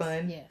part of the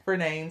fun for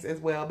names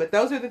as well. But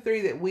those are the 3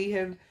 that we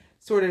have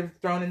sort of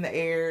thrown in the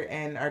air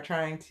and are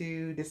trying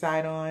to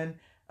decide on.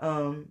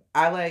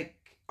 I like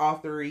all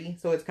 3,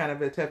 so it's kind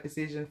of a tough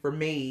decision for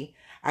me.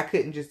 I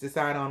couldn't just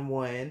decide on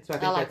one. So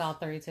I like all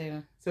 3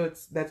 too. So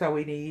that's how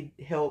we need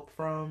help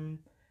from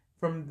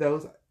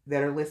those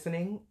that are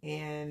listening,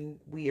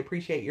 and we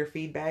appreciate your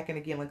feedback. And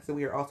again, like I said,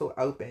 we are also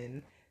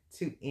open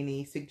to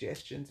any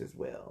suggestions as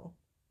well.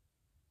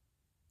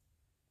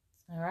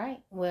 All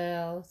right.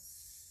 Well,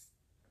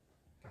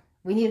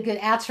 we need a good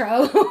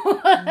outro.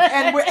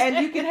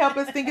 and you can help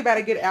us think about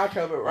a good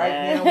outro. But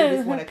right now, we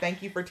just want to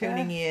thank you for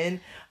tuning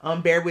in.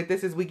 Bear with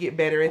us as we get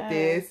better at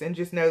this. And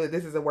just know that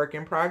this is a work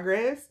in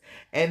progress.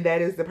 And that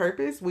is the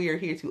purpose. We are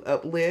here to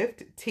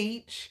uplift,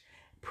 teach,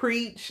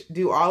 preach,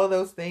 do all of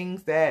those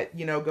things that,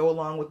 go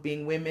along with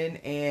being women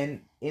and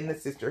in the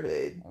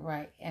sisterhood.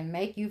 Right. And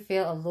make you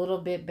feel a little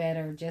bit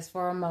better just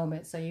for a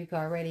moment, so you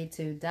are ready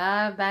to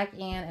dive back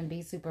in and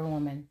be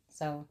Superwoman.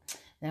 So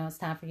now it's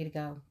time for you to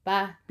go.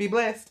 Bye. Be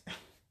blessed.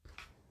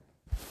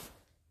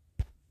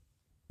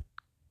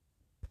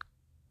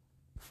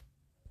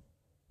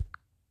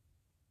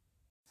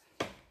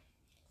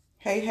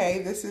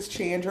 Hey, this is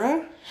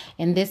Chandra.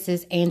 And this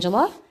is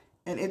Angela.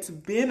 And it's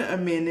been a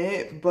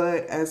minute,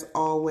 but as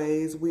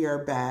always, we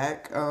are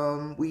back.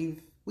 We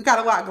got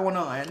a lot going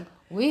on.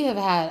 We have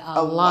had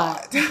a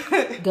lot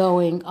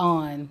going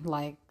on.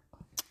 Life.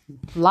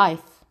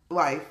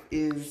 Life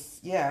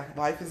is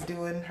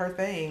doing her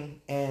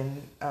thing.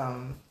 And,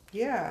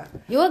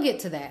 You'll get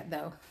to that,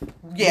 though.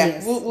 Yeah,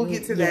 yes. We'll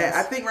get to that.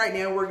 I think right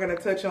now we're going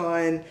to touch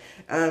on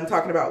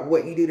talking about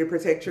what you do to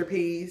protect your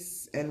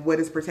peace and what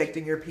does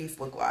protecting your peace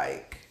look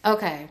like.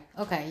 Okay,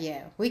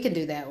 yeah. We can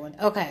do that one.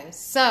 Okay,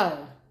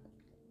 so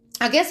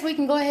I guess we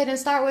can go ahead and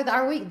start with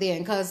our week then,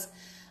 because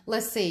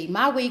let's see.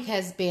 My week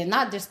has been,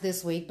 not just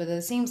this week, but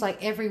it seems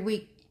like every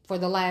week for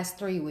the last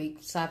 3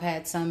 weeks I've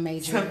had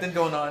something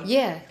going on.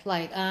 Yeah,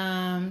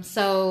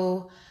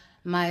 so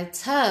my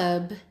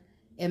tub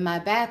in my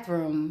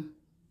bathroom.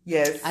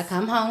 Yes. I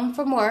come home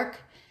from work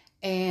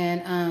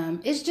and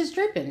it's just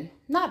dripping.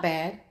 Not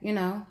bad,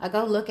 I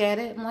go look at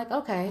it. I'm like,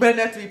 okay. But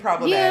enough to be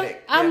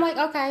problematic. Yeah, I'm like,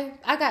 okay,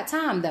 I got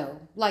time though.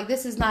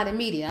 This is not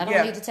immediate. I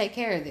don't need to take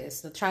care of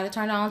this. So try to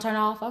turn it on, turn it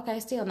off.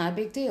 Okay, still not a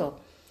big deal.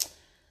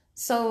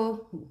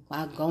 So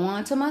I go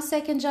on to my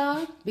second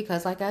job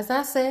because, like as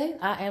I said,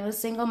 I am a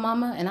single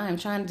mama and I am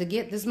trying to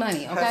get this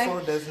money. Okay.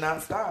 Hustle does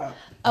not stop.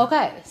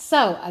 Okay.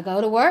 So I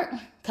go to work,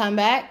 come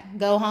back,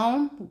 go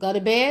home, go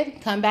to bed,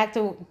 come back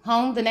to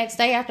home the next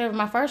day after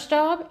my first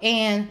job,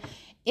 and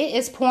it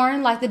is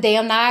pouring like the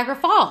damn Niagara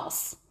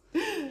Falls.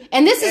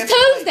 And this is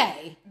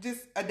Tuesday.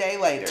 Just a day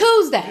later.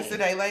 Tuesday. Just a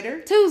day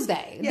later?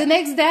 Tuesday. Yeah. The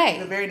next day.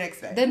 The very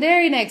next day. The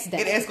very next day.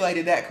 It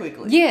escalated that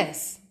quickly.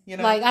 Yes. You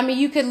know? Like, I mean,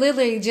 you could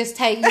literally just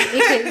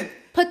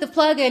put the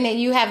plug in and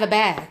you have a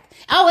bath.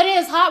 Oh, it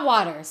is hot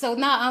water. So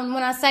now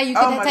when I say you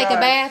could take a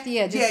bath,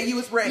 you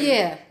was ready.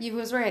 Yeah, you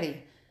was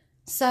ready.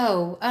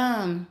 So,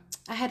 I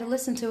had to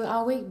listen to it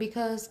all week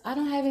because I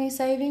don't have any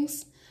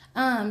savings.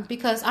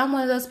 Because I'm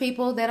one of those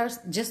people that are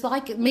just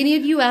like many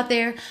of you out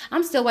there.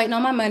 I'm still waiting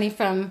on my money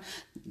from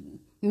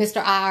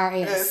Mr.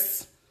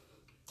 IRS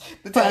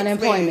for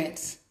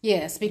unemployment.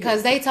 Yes,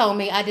 because they told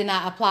me I did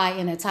not apply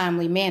in a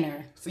timely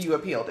manner. So you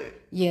appealed it?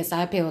 Yes,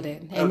 I appealed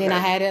it. And then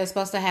I was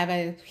supposed to have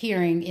a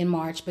hearing in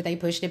March, but they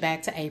pushed it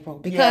back to April.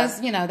 Because,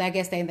 I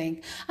guess they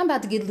think, I'm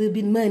about to get a little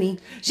bit of money.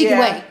 She can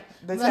wait.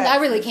 I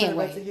really can't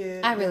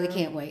wait. I really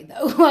can't wait,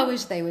 though. I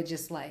wish they would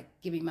just,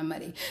 give me my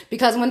money.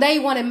 Because when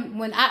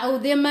I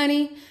owed them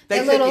money,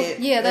 that little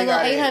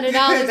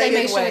 $800, they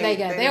made sure they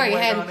got it. They already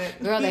had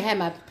it. Girl, they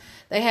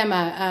had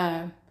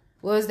my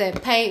what was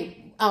that,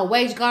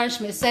 wage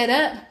garnishment set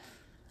up.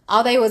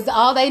 All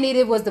they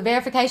needed was the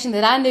verification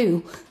that I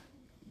knew.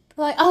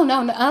 Like, oh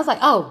no, I was like,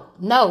 oh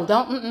no,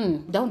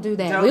 don't do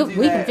that. We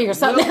can figure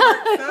something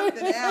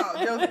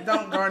out.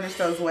 Don't garnish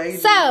those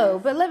wages.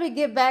 So, but let me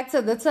get back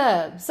to the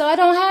tub. So I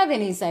don't have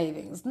any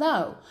savings.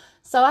 No.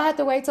 So I had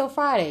to wait till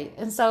Friday.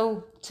 And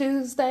so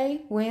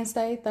Tuesday,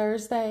 Wednesday,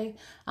 Thursday,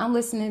 I'm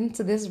listening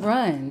to this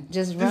run.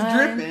 Just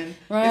dripping.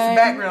 Run, it's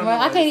background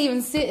noise. I can't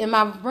even sit in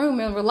my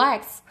room and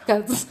relax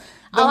because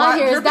all I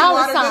hear is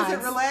dollar signs.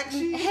 Doesn't relax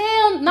you?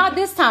 Hell, not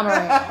this time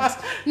around.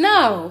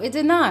 No, it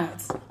did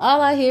not.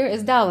 All I hear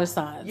is dollar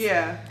signs.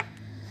 Yeah.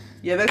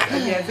 Yeah,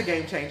 it's a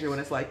game changer when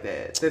it's like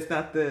that. That's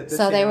not the So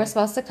sound. They were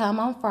supposed to come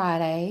on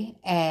Friday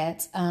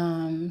at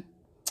 10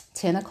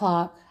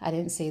 o'clock. I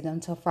didn't see them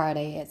till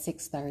Friday at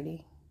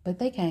 6:30. But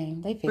they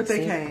came. They fixed it.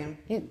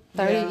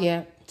 But they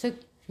came. Took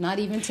not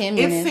even 10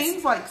 minutes. It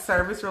seems like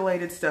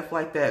service-related stuff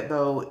like that,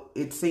 though,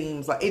 it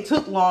seems like it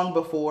took long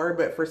before,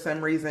 but for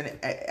some reason,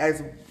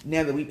 as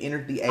now that we've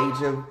entered the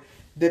age of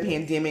the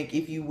pandemic,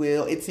 if you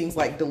will, it seems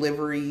like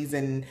deliveries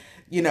and,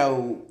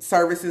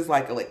 services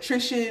like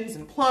electricians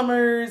and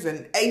plumbers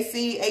and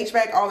AC,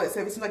 HVAC, all that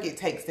stuff, it seems like it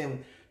takes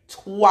them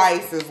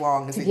twice as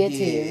long as it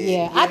did.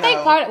 Yeah. I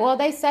think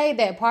they say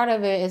that part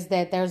of it is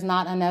that there's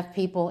not enough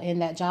people in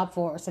that job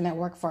force and that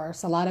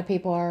workforce. A lot of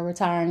people are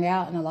retiring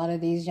out and a lot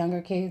of these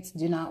younger kids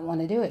do not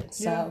want to do it.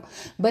 So,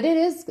 but it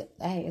is,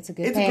 it's a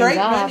good paying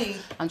job. Money.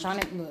 I'm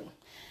trying to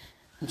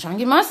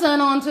get my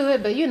son onto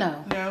it, but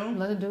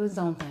let him do his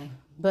own thing.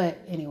 But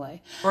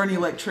anyway. Or an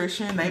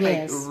electrician. They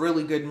make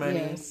really good money.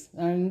 Yes.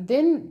 And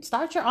then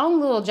start your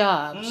own little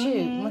job. Mm-hmm.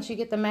 Shoot. Once you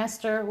get the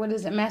master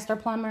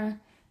plumber?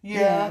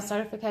 Yeah,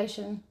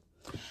 certification.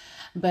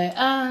 But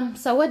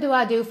so what do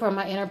I do for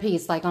my inner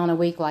peace, like on a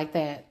week like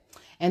that?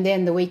 And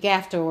then the week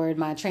afterward,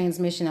 my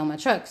transmission on my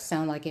truck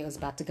sounded like it was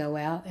about to go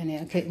out, and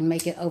it couldn't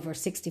make it over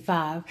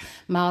 65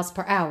 miles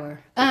per hour.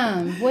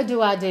 What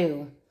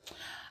do?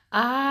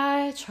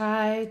 I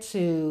try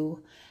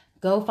to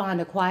go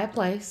find a quiet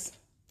place.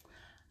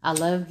 I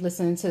love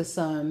listening to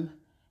some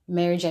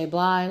Mary J.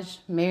 Blige,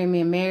 Marry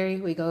Me and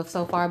Mary. We go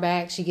so far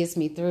back, she gets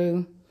me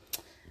through.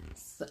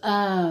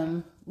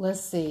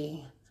 Let's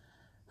see.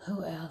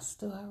 Who else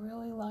do I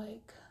really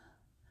like?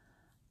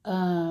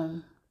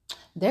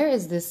 There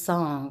is this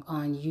song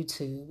on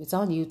YouTube. It's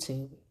on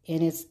YouTube.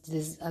 And it's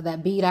this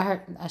that beat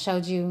I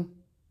showed you.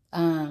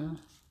 Hold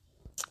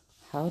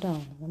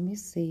on. Let me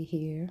see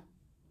here.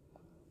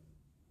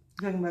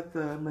 You're talking about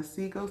the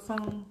Masego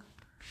song?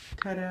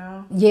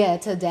 Tadao? Yeah,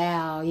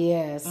 Tadao.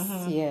 Yes.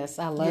 Mm-hmm. Yes.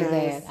 I love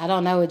that. I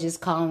don't know. It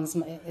just calms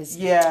me.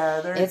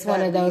 It's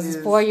one of those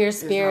for your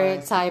spirit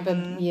nice. Type of,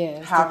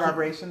 high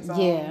vibration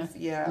songs.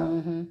 Yeah.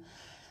 Mm-hmm.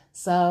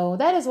 So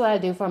that is what I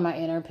do for my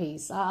inner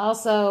peace.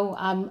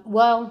 I'm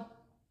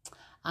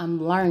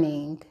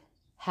learning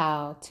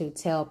how to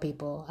tell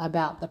people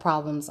about the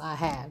problems I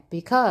have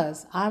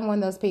because I'm one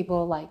of those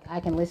people, like,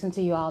 I can listen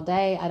to you all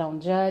day. I don't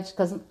judge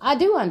because I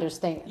do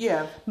understand.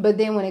 Yeah. But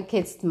then when it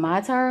gets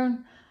my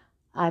turn,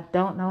 I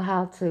don't know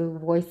how to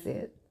voice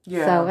it.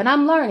 Yeah. So, and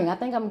I'm learning. I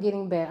think I'm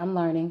getting better. I'm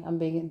learning. I'm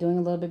doing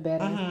a little bit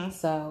better. Mm-hmm.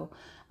 So,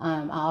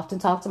 I often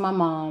talk to my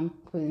mom.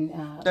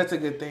 That's a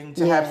good thing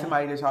to have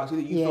somebody to talk to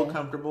that you feel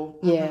comfortable.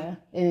 Mm-hmm. Yeah.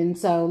 And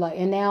so,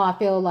 and now I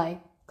feel like,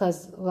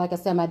 because, like I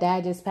said, my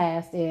dad just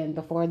passed, and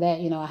before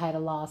that, I had a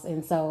loss.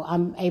 And so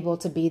I'm able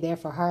to be there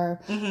for her.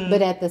 Mm-hmm.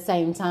 But at the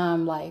same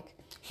time,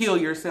 heal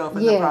yourself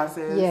in the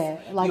process. Yeah,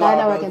 I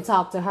know I can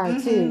talk to her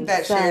too.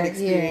 That shared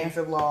experience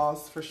of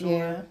loss, for sure.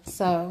 Yeah,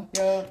 so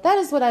that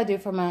is what I do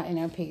for my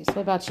inner peace. What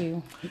about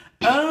you?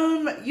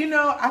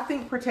 I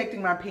think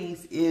protecting my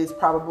peace is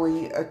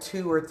probably a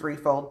 2 or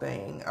 3-fold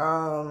thing.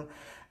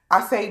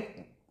 I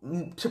say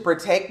to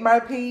protect my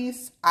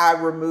peace, I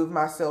remove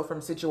myself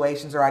from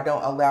situations, or I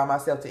don't allow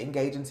myself to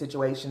engage in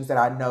situations that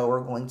I know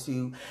are going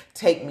to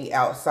take me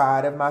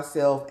outside of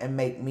myself and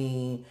make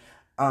me,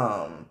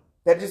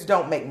 that just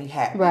don't make me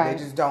happy. Right.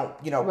 They just don't,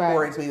 Right.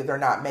 pour into me, that they're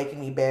not making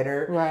me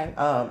better. Right.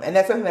 And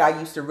that's something that I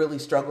used to really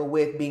struggle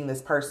with, being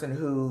this person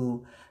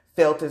who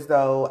felt as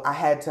though I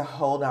had to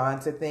hold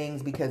on to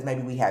things because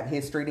maybe we have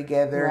history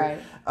together.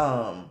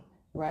 Right.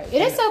 Right.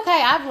 It is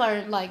okay. I've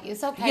learned, like,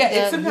 it's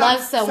okay to love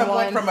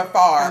someone from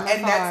afar.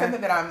 And that's something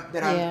that I'm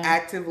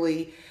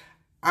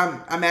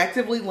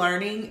actively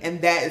learning, and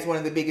that is one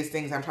of the biggest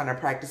things I'm trying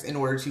to practice in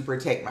order to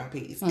protect my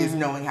peace, is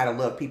knowing how to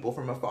love people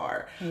from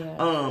afar.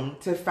 Yeah.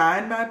 To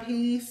find my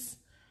peace,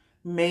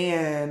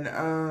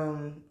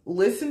 man,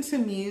 listen to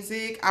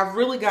music. I've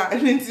really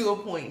gotten into a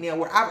point now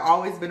where I've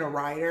always been a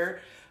writer,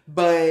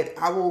 but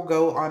I will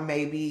go on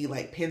maybe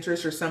like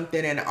Pinterest or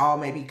something, and I'll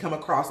maybe come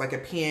across like a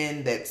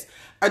pen that's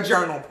a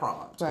journal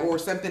prompt, right, or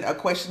something, a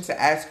question to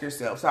ask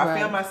yourself. So I right,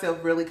 found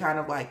myself really kind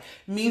of like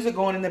music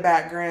going in the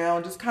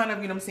background, just kind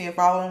of, you know what I'm saying,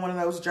 following one of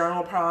those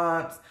journal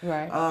prompts.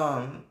 Right.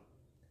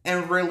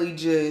 And really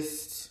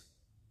just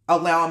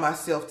allowing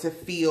myself to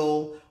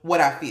feel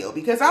what I feel,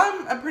 because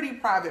I'm a pretty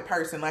private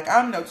person. Like,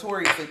 I'm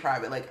notoriously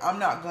private. Like, I'm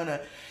not gonna,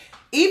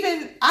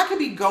 even, I could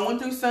be going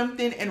through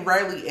something and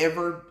rarely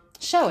ever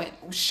show it.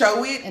 And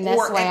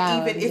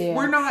that's if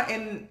we're not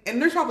in,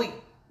 and there's probably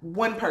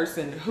one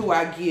person who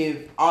I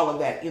give all of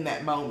that in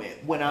that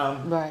moment when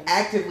I'm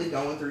actively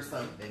going through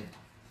something.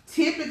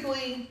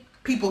 Typically,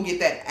 people get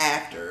that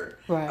after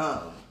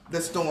the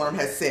storm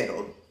has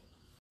settled.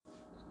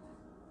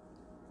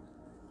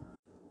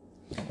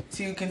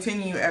 To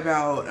continue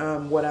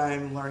about what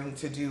I'm learning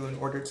to do in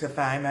order to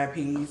find my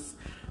peace,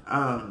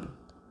 like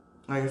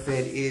I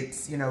said,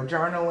 it's,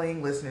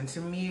 journaling, listening to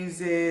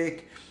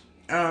music.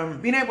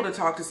 Being able to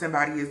talk to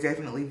somebody is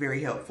definitely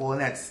very helpful, and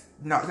that's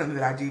not something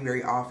that I do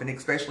very often,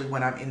 especially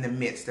when I'm in the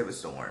midst of a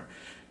storm.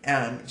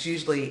 It's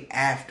usually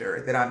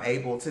after that I'm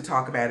able to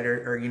talk about it,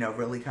 or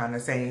really kind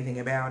of say anything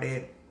about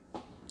it.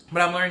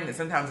 But I'm learning that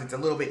sometimes it's a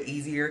little bit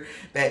easier,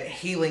 that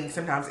healing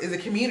sometimes is a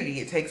community.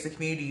 It takes a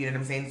community, you know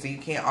what I'm saying? So you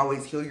can't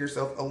always heal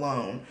yourself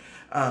alone.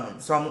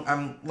 So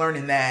I'm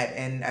learning that,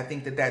 and I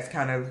think that that's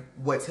kind of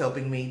what's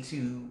helping me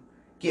to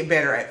get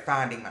better at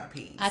finding my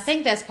peace. I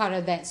think that's part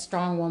of that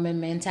strong woman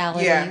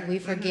mentality. Yeah. We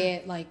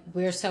forget, like,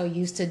 we're so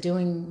used to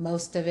doing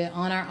most of it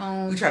on our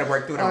own. We try to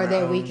work through it on our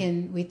own. Or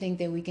we think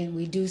that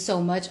we do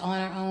so much on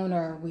our own,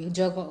 or we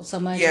juggle so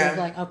much. Yeah. We're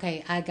like,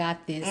 okay, I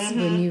got this,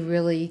 when you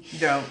really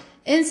don't.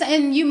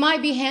 And you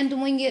might be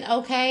handling it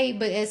okay,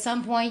 but at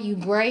some point you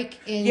break,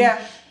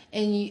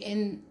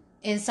 and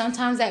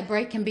sometimes that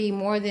break can be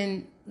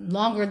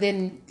longer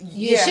than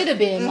it should have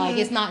been. Like,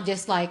 it's not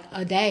just like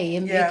a day,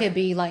 and it could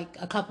be like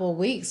a couple of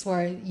weeks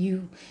where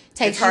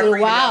takes you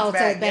a while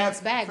to bounce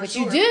back. But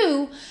sure, you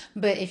do.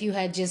 But if you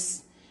had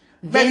just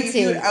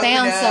vented,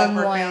 found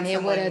someone,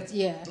 it would have,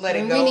 let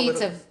it go. We need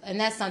to, and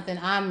that's something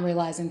I'm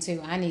realizing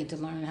too. I need to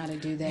learn how to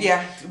do that.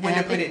 Yeah, when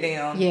to put it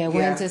down. Yeah,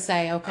 when to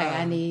say,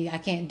 okay, I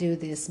can't do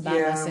this by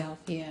myself.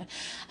 Yeah,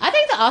 I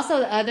think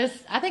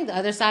the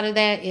other side of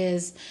that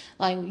is,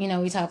 like,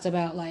 we talked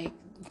about, like,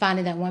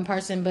 finding that one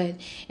person,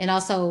 and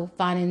also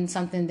finding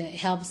something that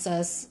helps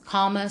us,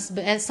 calm us.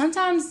 But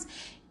sometimes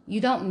you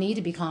don't need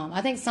to be calm.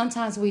 I think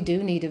sometimes we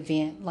do need to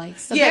vent. Like,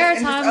 so there are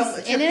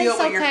times, and it's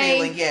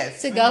okay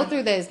to go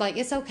through this. Like,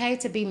 it's okay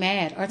to be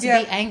mad, or to be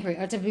angry,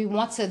 or to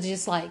want to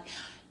just, like,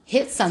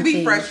 hit something. To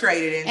be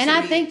frustrated. And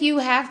I think you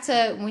have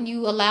to, when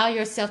you allow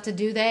yourself to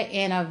do that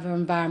in an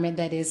environment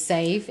that is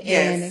safe,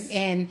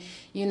 and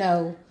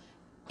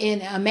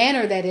in a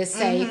manner that is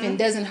safe and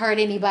doesn't hurt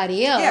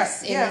anybody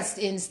else,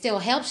 and still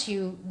helps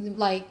you.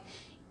 Like,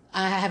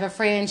 I have a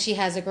friend, she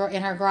has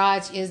in her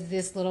garage is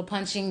this little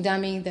punching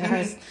dummy that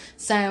her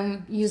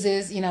son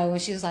uses,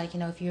 and she was like,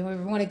 if you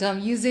ever want to come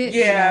use it,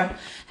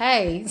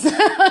 hey. So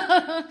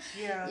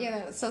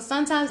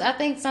I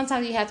think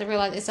sometimes you have to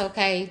realize it's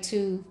okay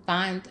to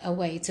find a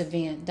way to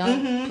vent.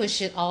 Don't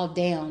push it all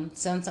down.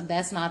 Sometimes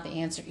that's not the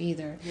answer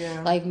either.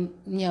 Yeah. Like,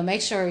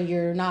 make sure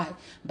you're not,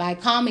 by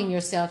calming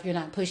yourself, you're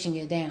not pushing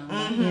it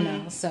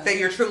down, so. That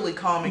you're truly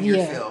calming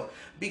yourself.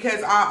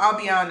 Because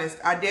I'll be honest,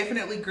 I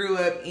definitely grew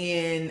up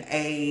in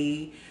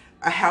a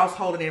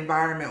household and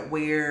environment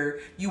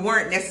where you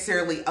weren't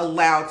necessarily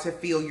allowed to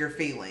feel your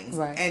feelings.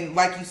 Right. And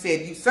like you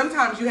said,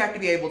 sometimes you have to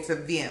be able to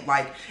vent,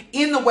 like,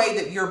 in the way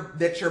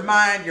that your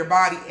mind, your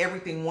body,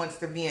 everything wants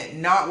to vent,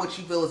 not what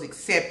you feel is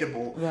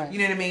acceptable. Right. You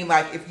know what I mean?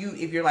 Like, if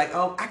you're like,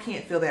 oh, I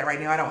can't feel that right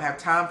now, I don't have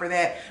time for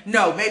that.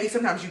 No, maybe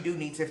sometimes you do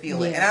need to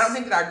feel it. And I don't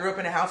think that I grew up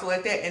in a household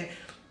like that. And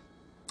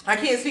I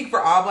can't speak for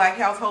all Black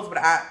households, but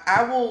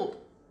I will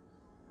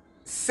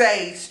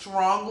say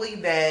strongly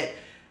that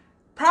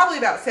probably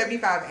about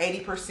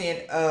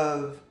 75-80%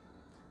 of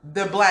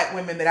the Black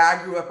women that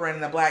I grew up around,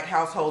 in the Black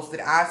households that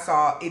I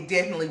saw, it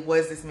definitely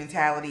was this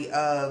mentality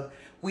of,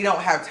 we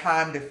don't have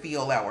time to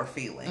feel our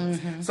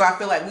feelings. So I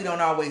feel like we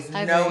don't always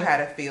know how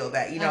to feel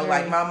that.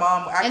 Like my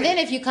mom. Then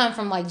if you come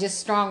from, like, just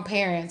strong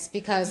parents,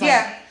 because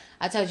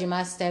I told you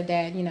my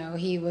stepdad,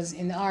 he was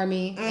in the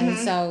army, and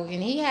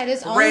he had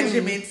his own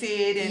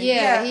regimented, and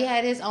he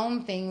had his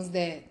own things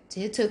that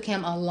it took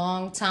him a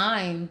long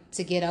time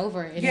to get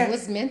over, and it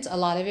was a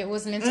lot of it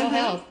was mental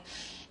health,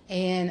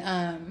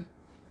 and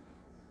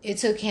it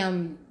took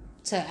him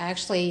to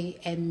actually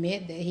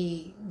admit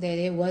that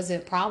it was a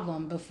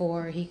problem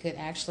before he could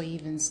actually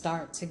even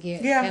start to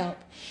get help.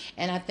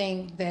 And I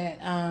think that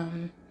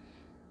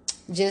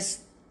just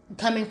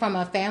coming from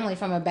a family,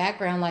 from a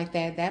background like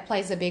that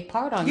plays a big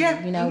part on you.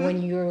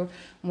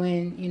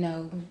 When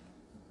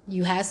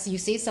you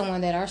see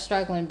someone that are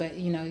struggling, but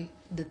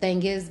the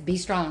thing is, be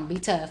strong, be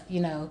tough.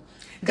 Because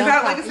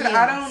like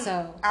I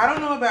said, I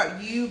don't know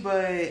about you,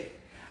 but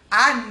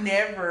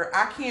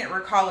I can't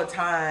recall a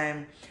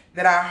time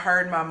that I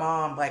heard my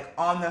mom like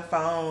on the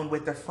phone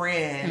with a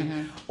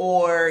friend,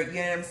 or you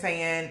know what I'm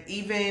saying,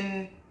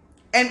 even.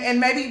 And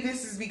maybe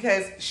this is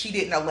because she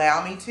didn't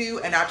allow me to,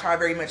 and I try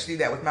very much to do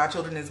that with my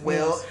children as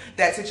well. Yes.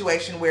 That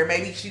situation where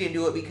maybe she didn't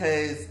do it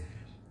because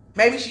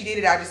maybe she did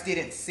it, I just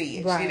didn't see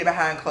it. Right. She did it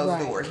behind closed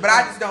doors. But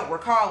I just don't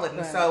recall it.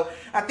 And so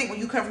I think when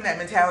you come from that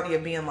mentality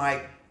of being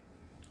like,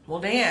 well,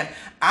 damn,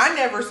 I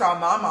never saw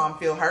my mom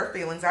feel her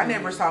feelings. I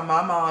never saw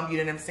my mom, you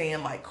know what I'm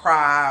saying, like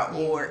cry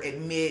or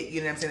admit,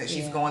 you know what I'm saying, that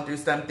she's going through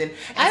something.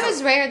 And it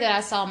was rare that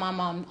I saw my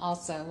mom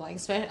also. Like,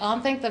 especially, I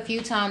don't think the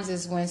few times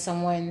is when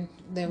someone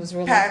that was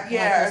really like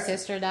her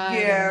sister died.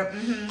 Yeah.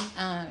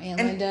 And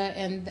Linda.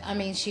 And I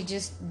mean, she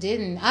just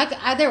didn't.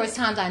 There was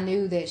times I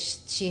knew that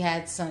she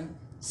had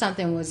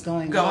something was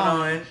going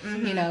on.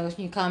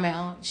 You come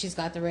out, she's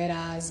got the red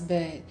eyes,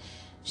 but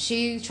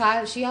she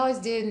always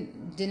did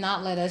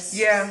not let us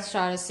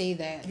try to see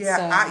that. Yeah,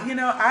 so,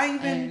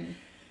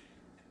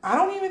 I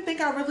don't even think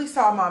I really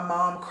saw my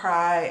mom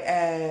cry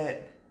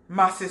at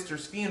my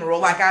sister's funeral.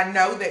 Like, I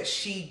know that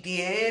she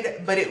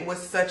did, but it was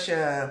such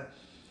a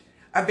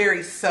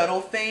very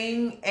subtle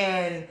thing.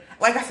 And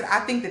like I said,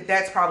 I think that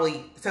that's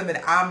probably something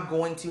that I'm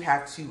going to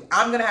have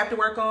to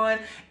work on,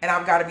 and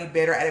I've got to be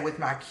better at it with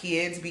my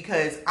kids,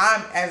 because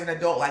as an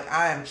adult, like,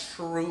 I am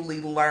truly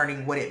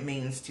learning what it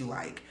means to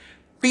like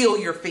feel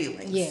your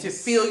feelings, to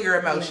feel your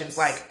emotions.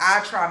 Like,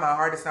 I try my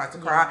hardest not to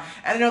cry.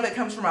 And I know that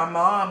comes from my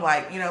mom.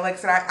 Like, like I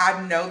said,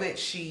 I know that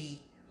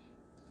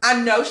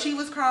I know she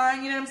was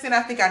crying, you know what I'm saying?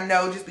 I think I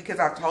know just because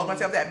I've told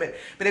myself that.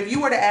 But if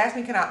you were to ask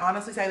me, can I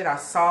honestly say that I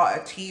saw a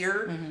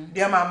tear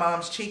down my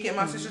mom's cheek at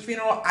my sister's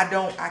funeral?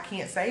 I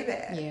can't say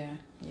that.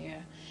 Yeah.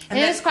 And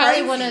it's probably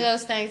crazy. One of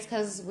those things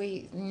because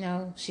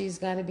she's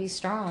got to be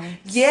strong.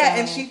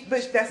 Yeah, so,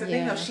 but that's the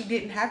thing though. She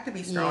didn't have to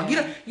be strong.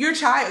 Yeah.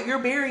 You're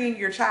burying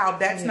your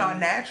child. That's not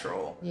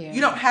natural. Yeah.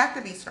 You don't have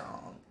to be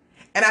strong.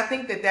 And I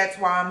think that that's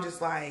why I'm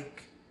just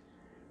like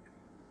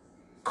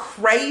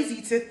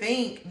crazy to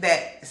think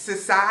that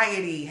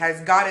society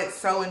has got it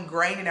so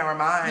ingrained in our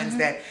minds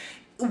that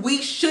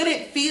we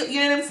shouldn't feel,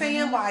 you know what I'm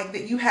saying? Like,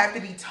 that you have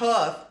to be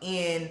tough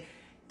in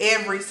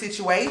every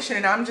situation.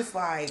 And I'm just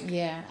like,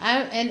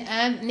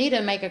 I need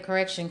to make a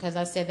correction, because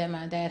I said that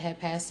my dad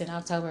had passed in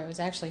October. It was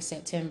actually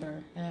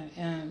September,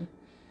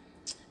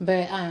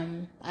 but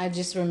I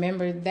just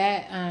remembered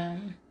that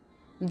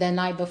the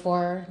night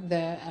before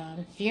the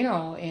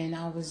funeral, and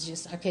I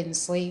couldn't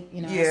sleep.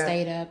 I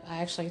stayed up. I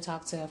actually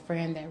talked to a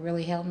friend that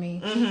really helped me,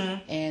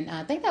 and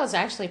I think that was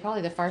actually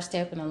probably the first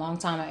step in a long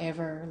time I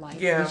ever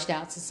reached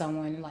out to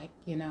someone.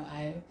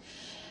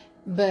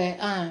 But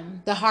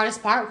the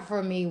hardest part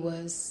for me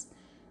was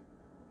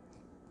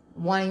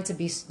wanting to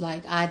be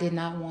like, I did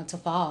not want to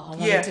fall. I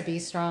wanted to be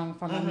strong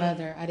for my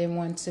mother. I didn't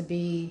want to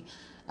be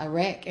a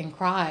wreck and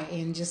cry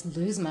and just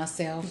lose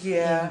myself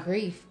in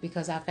grief,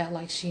 because I felt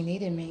like she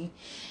needed me.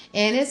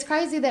 And it's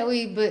crazy that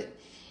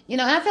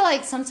I feel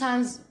like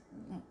sometimes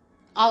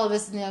all of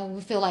us,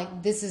 we feel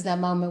like this is that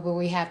moment where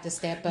we have to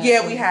step up.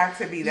 Yeah, we have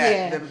to be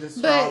the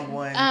strong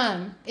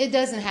one. It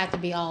doesn't have to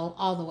be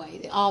all the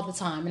way, all the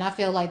time. And I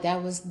feel like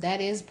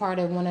that is part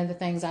of one of the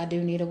things I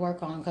do need to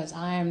work on, because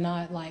I am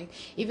not like,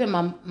 even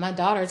my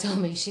daughter told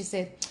me, she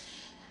said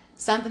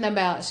something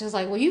about, she was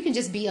like, well, you can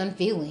just be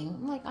unfeeling.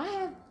 I'm like, I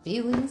have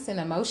feelings and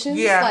emotions.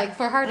 Yeah. Like,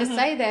 for her to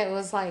say that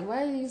was like,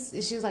 what?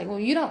 She was like, well,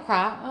 you don't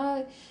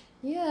cry.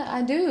 Yeah,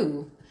 I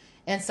do.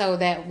 And so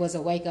that was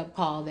a wake-up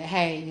call that,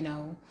 hey,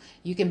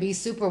 you can be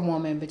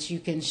superwoman, but you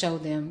can show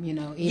them,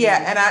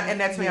 and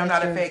that's me. I'm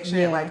not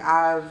affectionate. Like,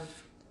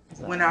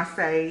 when I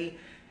say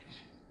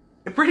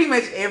pretty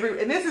much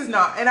and this is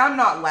not, and I'm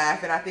not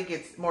laughing. I think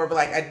it's more of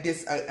like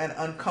an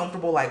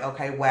uncomfortable, like,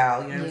 okay,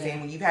 wow, you know what I'm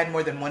saying? When you've had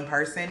more than one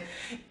person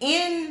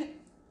in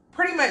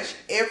pretty much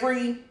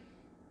every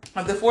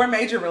of the 4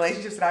 major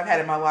relationships that I've had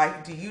in my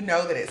life, do you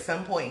know that at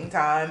some point in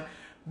time,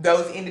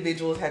 those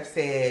individuals have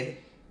said,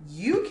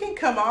 you can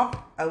come off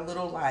a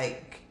little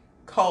like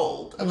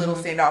cold, a little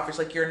standoffish,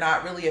 like you're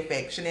not really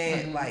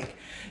affectionate, like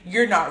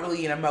you're not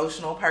really an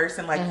emotional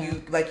person, like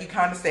you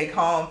kind of stay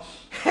calm.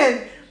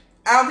 And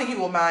I don't think he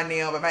will mind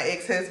now, but my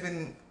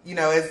ex-husband,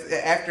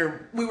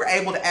 after we were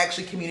able to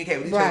actually communicate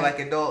with each other like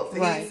adults,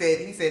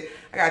 he said,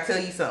 I gotta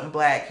tell you something,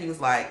 Black. He was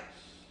like,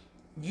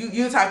 you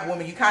the type of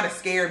woman, you kind of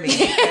scare me,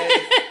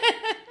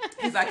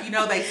 because He's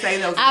like, they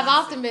say those. I've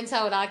often been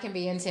told I can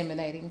be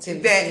intimidating too.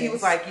 That he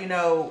was like,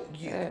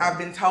 I've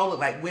been told that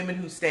like women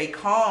who stay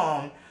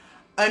calm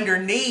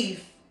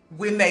underneath,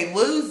 when they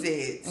lose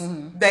it,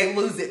 they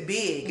lose it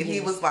big. And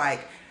he was like,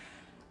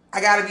 I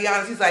gotta be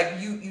honest, he's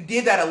like, you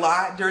did that a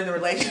lot during the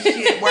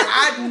relationship where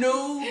I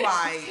knew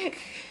like,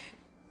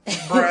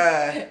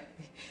 bruh,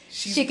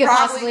 she could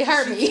possibly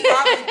hurt me.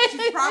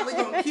 She's probably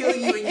gonna kill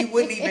you and you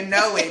wouldn't even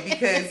know it,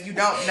 because you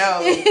don't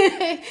know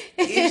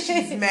if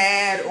she's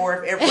mad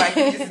or if like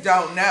you just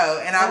don't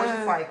know. And I was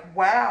just like,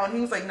 wow. And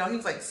he was like, no, he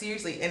was like,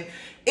 seriously. And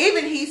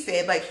even he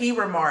said, like, he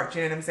remarked,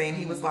 you know what I'm saying?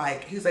 He was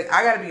like,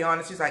 I gotta be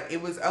honest. He's like,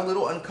 it was a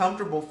little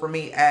uncomfortable for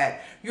me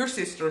at your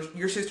sister's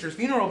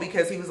funeral,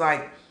 because he was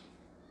like,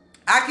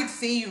 I could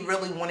see you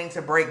really wanting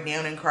to break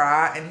down and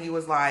cry. And he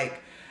was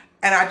like,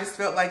 and I just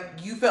felt like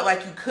you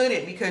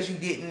couldn't, because you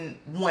didn't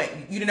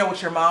know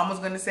what your mom was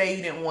going to say.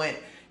 You didn't want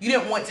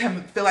to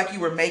feel like you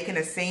were making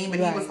a scene. But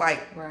he was like,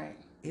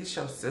 it's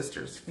your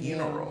sister's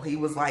funeral. Yeah. He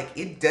was like,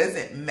 it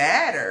doesn't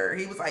matter.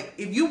 He was like,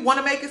 if you want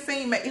to make a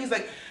scene, he was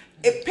like,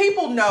 if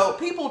people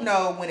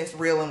know when it's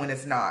real and when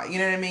it's not. You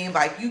know what I mean?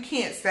 Like, you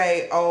can't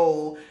say,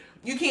 oh,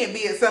 you can't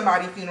be at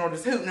somebody's funeral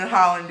just hooting and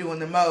hollering, doing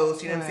the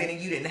most. You know what I'm saying?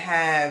 And you didn't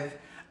have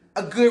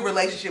a good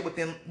relationship with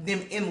them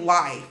in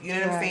life. You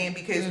know what I'm saying?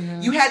 Because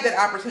you had that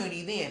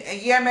opportunity then.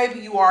 And yeah, maybe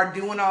you are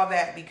doing all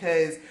that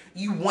because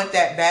you want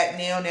that back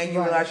now. Now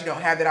you realize you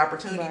don't have that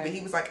opportunity. But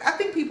he was like, I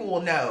think people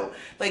will know.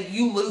 Like,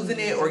 you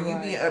losing it or you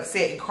being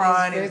upset and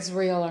crying. It's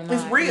real or not.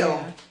 It's real.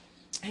 Yeah.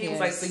 He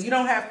was like, so you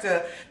don't have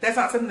to, that's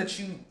not something that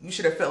you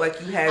should have felt like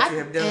you had to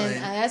have done.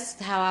 And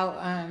that's how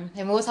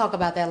and we'll talk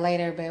about that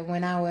later, but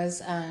when I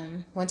was,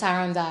 when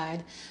Tyrone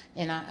died,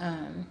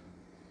 and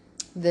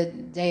the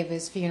day of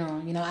his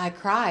funeral, I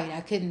cried.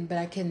 I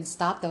couldn't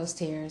stop those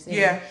tears.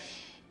 And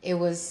it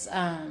was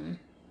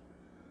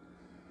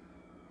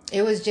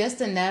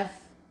just enough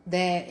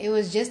that it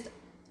was just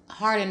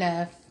hard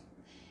enough.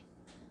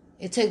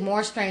 It took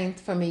more strength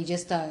for me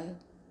just to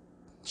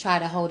try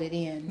to hold it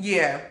in.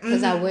 Yeah.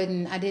 Because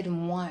I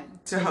didn't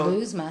want to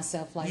lose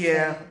myself like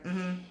that.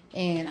 Mm-hmm.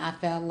 And I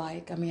felt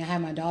like, I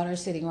had my daughter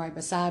sitting right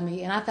beside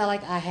me, and I felt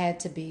like I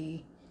had to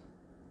be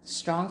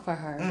strong for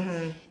her.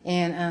 Mm-hmm.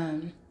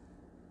 And,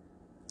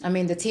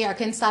 the tear, I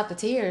couldn't stop the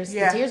tears.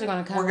 Yeah. The tears are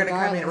going to come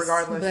regardless.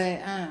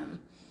 But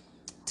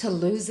to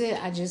lose it,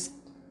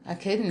 I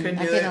couldn't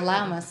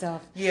allow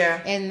myself.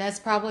 Yeah. And that's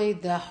probably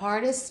the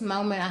hardest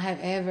moment I have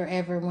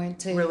ever went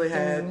to. Really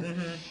had.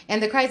 Mm-hmm.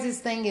 And the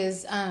craziest thing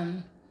is,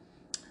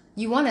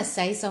 you want to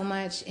say so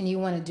much and you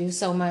want to do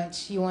so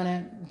much. You want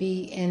to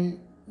be in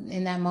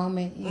that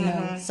moment. You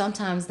know,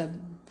 sometimes the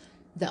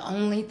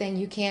only thing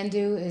you can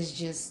do is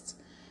just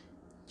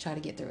try to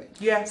get through it.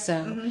 Yeah.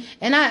 So,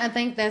 and I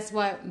think that's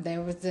what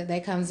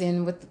that comes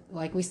in with,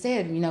 like we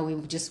said,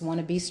 we just want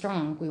to be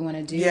strong. We want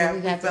to do what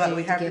we have to do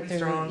to get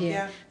through it.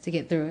 Yeah, to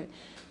get through it.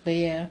 But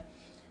yeah.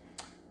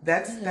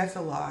 That's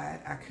a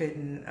lot. I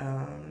couldn't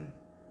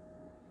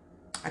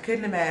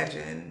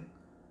imagine.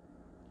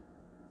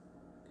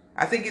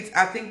 I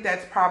think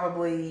that's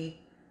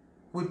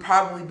would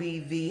probably be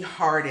the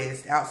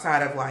hardest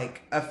outside of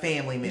like a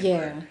family member.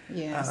 Yeah,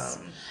 yes.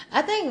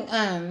 I think,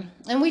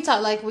 and we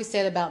talked, like we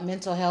said, about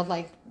mental health.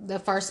 Like, the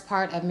first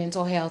part of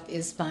mental health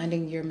is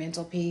finding your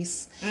mental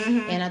peace.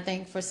 Mm-hmm. And I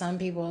think for some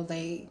people,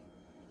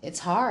 it's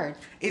hard.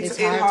 It's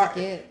hard to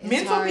get.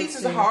 Mental peace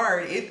is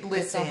hard.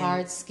 It's a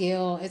hard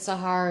skill. It's a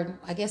hard,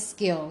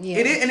 skill. Yeah,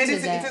 it is, and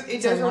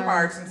it does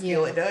require some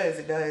skill. Yeah.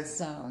 It does.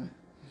 So,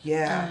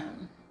 yeah.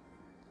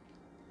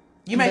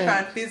 You may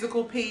find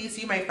physical peace,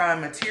 you may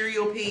find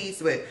material peace,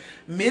 but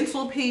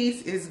mental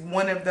peace is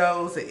one of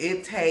those that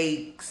it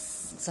takes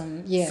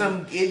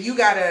you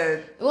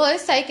gotta. Well,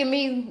 it's taken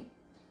me,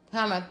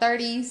 my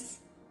 30s.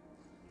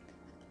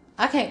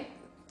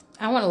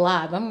 I want to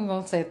lie, but I'm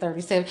going to say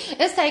 37.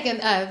 It's taken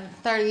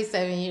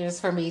 37 years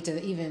for me to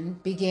even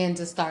begin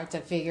to start to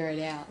figure it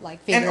out.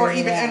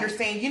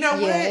 Understand,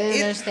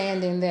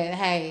 understanding that,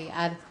 hey,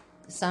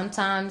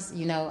 sometimes,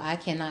 I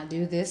cannot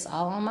do this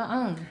all on my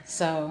own.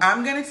 So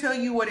I'm going to tell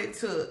you what it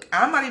took.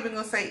 I'm not even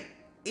going to say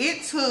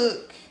it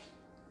took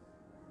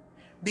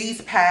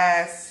these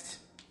past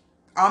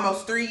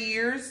almost 3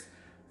 years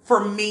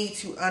for me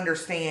to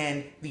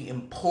understand the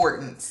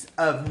importance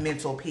of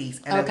mental peace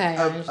and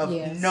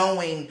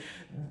knowing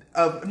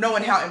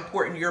how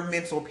important your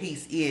mental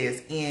peace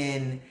is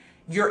in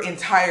your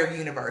entire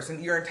universe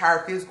and your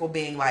entire physical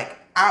being. Like,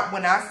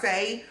 when I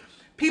say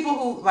people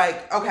who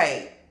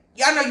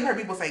I know you heard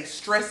people say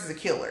stress is a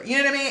killer. You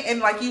know what I mean? And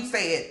like, you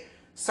say it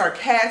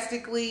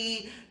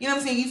sarcastically, you know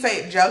what I'm saying? You say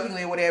it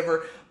jokingly or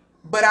whatever.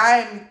 But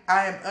I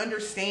am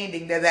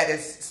understanding that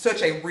is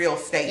such a real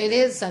statement. It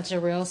is such a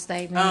real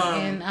statement.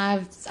 And I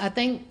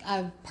think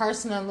I've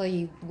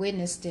personally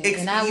witnessed it.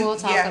 And I will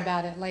talk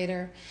about it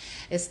later.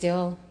 It's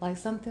still like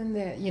something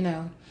that,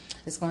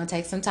 it's going to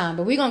take some time.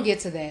 But we're going to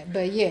get to that.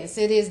 But yes,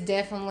 it is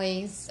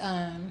definitely...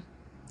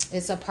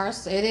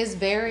 it is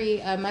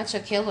very much a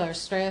killer,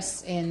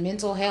 stress and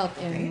mental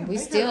health, and we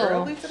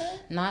still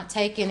not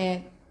taking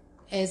it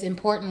as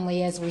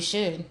importantly as we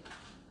should.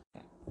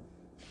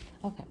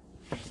 Okay.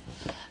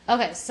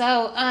 Okay,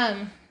 so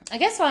I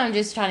guess what I'm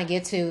just trying to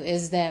get to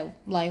is that,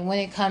 like, when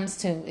it comes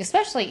to,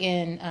 especially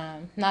in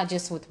not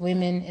just with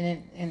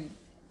women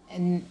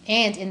and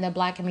in the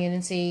Black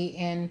community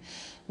and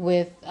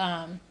with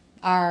our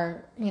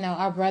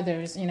our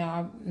brothers,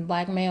 our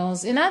Black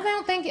males, and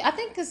I think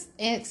it's,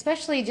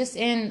 especially just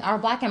in our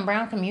Black and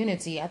brown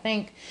community, I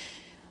think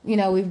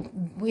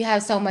we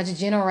have so much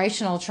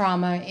generational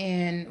trauma,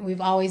 and we've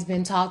always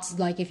been taught,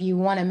 like, if you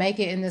want to make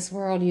it in this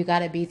world, you got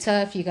to be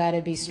tough, you got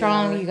to be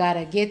strong, you got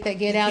to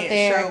get out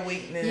there. Show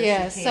weakness.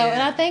 Yeah. So,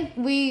 and I think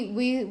we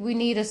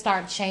need to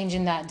start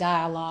changing that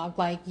dialogue.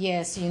 Like,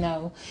 yes,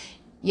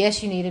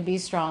 yes, you need to be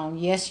strong.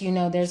 Yes,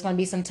 there's going to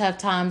be some tough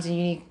times, and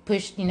you need to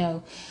push.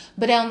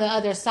 But on the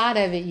other side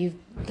of it, you've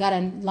got to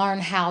learn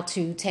how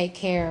to take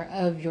care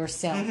of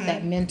yourself,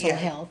 that mental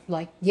health,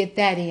 like, get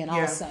that in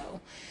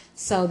also.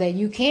 So that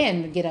you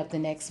can get up the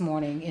next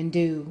morning and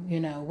do,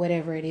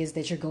 whatever it is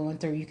that you're going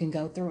through, you can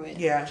go through it.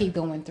 Yeah. Keep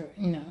going through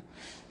it,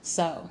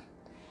 So.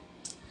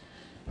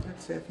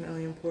 That's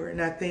definitely important.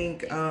 I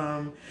think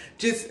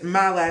just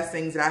my last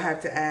things that I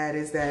have to add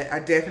is that I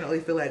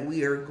definitely feel like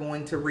we are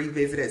going to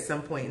revisit at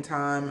some point in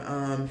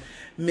time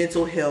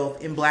mental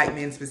health in Black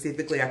men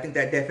specifically. I think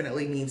that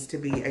definitely needs to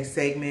be a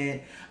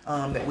segment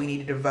that we need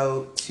to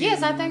devote to.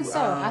 Yes, I think so.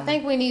 I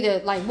think we need to,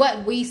 like,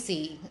 what we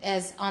see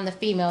as on the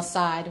female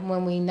side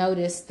when we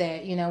notice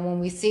that, when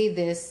we see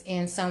this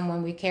in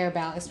someone we care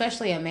about,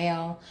 especially a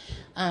male,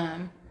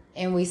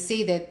 and we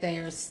see that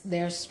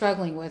they're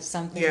struggling with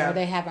something, or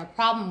they have a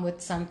problem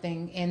with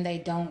something, and they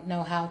don't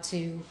know how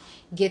to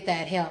get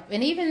that help.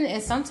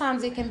 And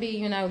sometimes it can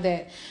be,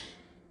 that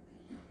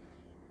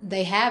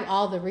they have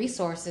all the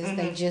resources,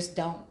 they just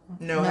don't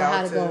know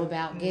how to go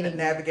about getting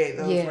navigate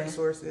those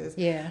resources.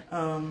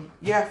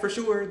 Yeah, for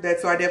sure.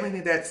 So I definitely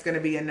think that's going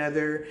to be an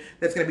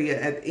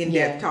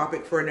in-depth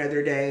topic for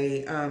another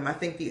day. I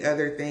think the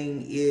other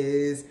thing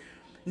is,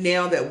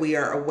 now that we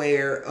are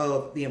aware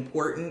of the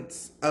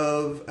importance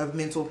of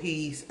mental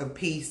peace, of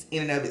peace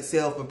in and of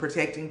itself, of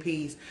protecting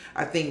peace,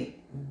 I think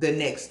the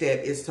next step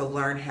is to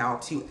learn how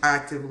to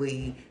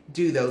actively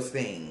do those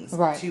things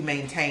to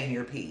maintain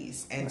your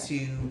peace and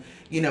to,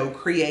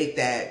 create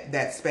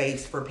that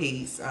space for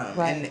peace.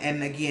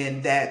 And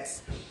again,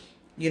 that's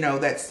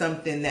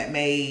something that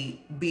may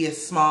be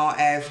as small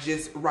as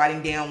just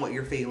writing down what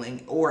you're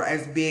feeling, or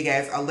as big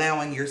as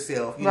allowing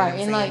yourself.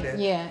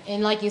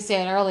 And like you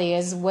said earlier,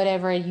 is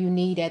whatever you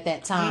need at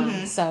that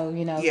time. So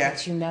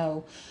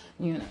that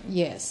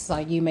yes,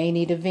 like, you may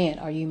need to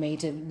vent, or you may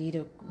need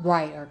to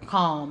write or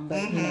calm,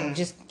 but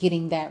just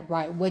getting that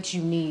right, what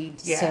you need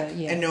to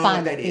and knowing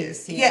find what that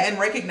is. And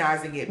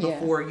recognizing it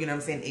before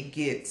it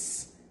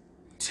gets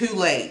too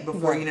late,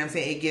 before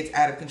it gets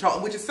out of control,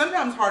 which is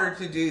sometimes harder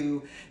to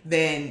do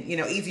than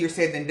easier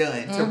said than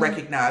done, to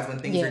recognize when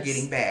things are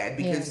getting bad,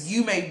 because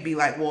you may be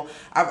like, well,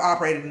 I've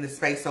operated in this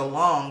space so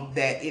long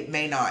that it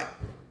may not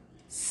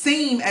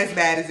seem as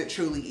bad as it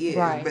truly is,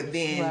 but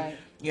then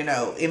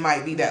it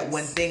might be that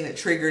one thing that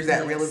triggers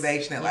that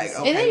realization that, like,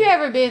 okay. And then you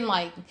ever been,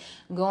 like,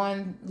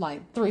 going,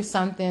 like, through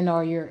something,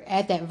 or you're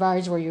at that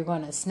verge where you're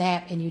going to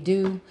snap, and you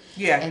do,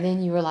 and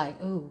then you were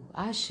like, ooh,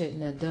 I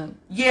shouldn't have done,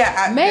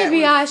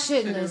 maybe I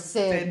shouldn't have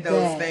said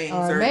those that things,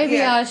 or maybe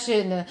I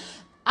shouldn't have,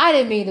 I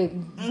didn't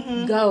mean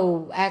to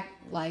go act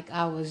like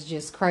I was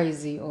just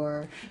crazy,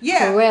 or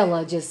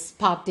Corella just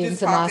popped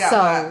into my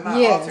soul.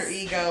 My alter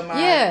ego,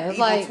 my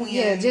evil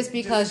twin, just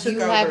because you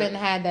haven't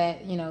had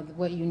that,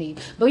 what you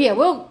need. But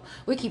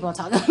we keep on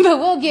talking, but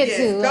we'll get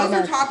to those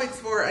are topics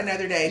for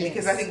another day,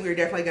 because I think we're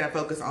definitely going to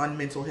focus on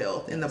mental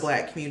health in the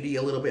Black community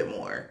a little bit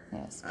more.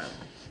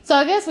 So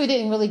I guess we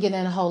didn't really get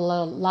in a whole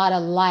lot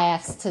of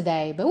laughs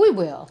today, but we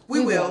will.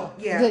 We will.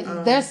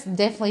 Yeah. There's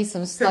definitely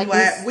some like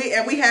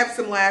we have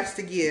some laughs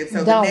to give.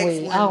 So the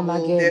next one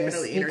will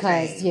definitely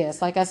entertain. Because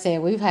yes, like I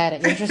said, we've had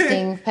an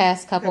interesting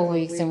past couple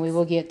weeks, and we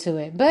will get to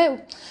it.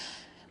 But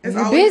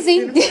we're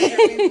busy.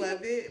 We love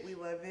it. We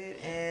love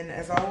it. And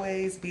as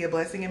always, be a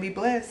blessing and be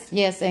blessed.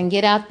 Yes, and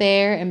get out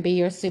there and be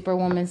your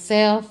superwoman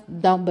self.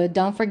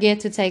 Don't forget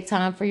to take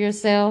time for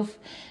yourself.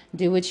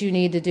 Do what you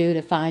need to do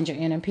to find your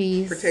inner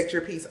peace. Protect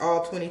your peace all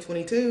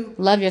 2022.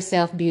 Love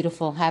yourself,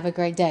 beautiful. Have a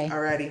great day.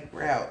 Alrighty,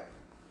 we're out.